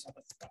 inches?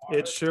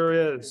 It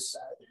sure is.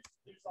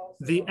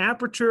 The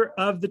aperture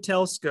of the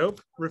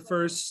telescope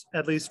refers,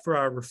 at least for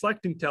our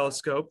reflecting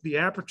telescope, the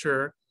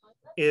aperture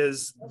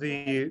is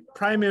the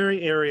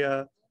primary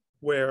area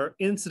where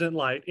incident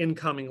light,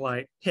 incoming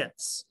light,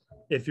 hits.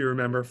 If you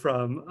remember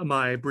from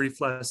my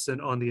brief lesson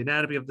on the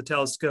anatomy of the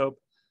telescope,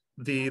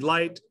 the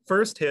light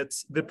first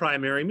hits the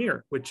primary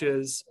mirror, which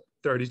is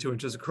 32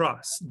 inches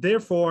across.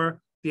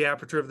 Therefore, the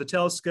aperture of the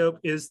telescope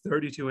is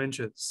 32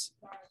 inches.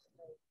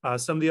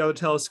 Some of the other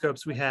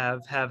telescopes we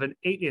have an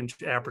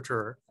 8-inch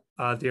aperture.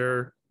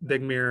 Their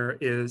big mirror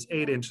is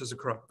 8 inches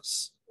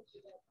across.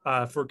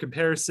 For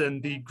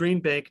comparison, the Green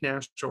Bank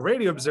National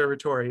Radio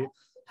Observatory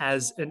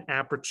has an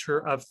aperture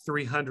of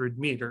 300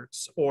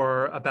 meters,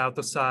 or about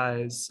the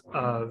size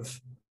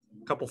of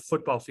a couple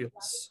football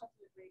fields.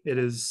 It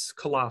is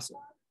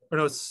colossal. Or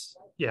no, it's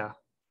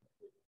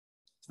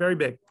very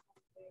big.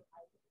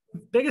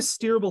 Biggest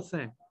steerable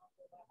thing.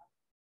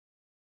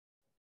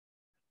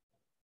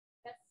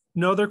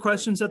 No other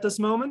questions at this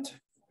moment?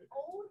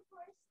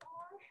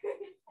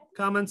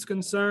 Comments,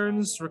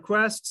 concerns,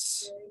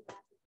 requests?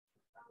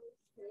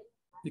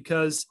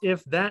 Because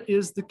if that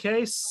is the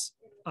case,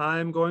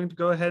 I'm going to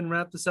go ahead and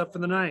wrap this up for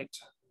the night.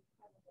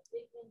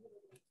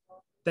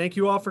 Thank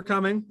you all for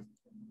coming.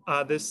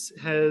 This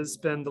has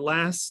been the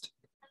last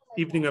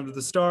evening under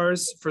the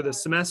stars for the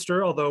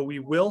semester, although we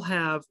will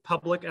have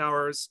public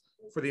hours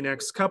for the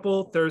next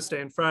couple,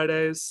 Thursday and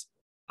Fridays.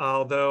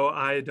 Although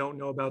I don't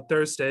know about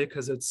Thursday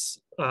because it's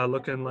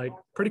looking like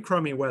pretty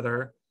crummy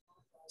weather.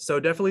 So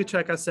definitely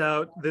check us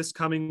out this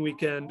coming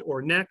weekend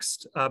or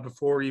next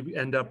before we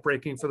end up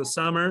breaking for the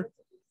summer.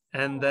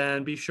 And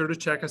then be sure to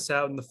check us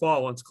out in the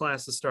fall once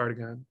classes start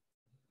again.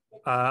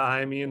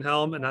 I'm Ian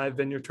Helm, and I've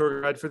been your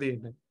tour guide for the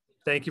evening.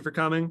 Thank you for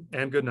coming,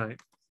 and good night.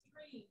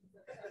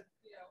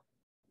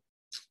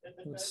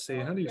 Let's see,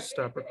 how do you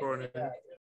stop recording?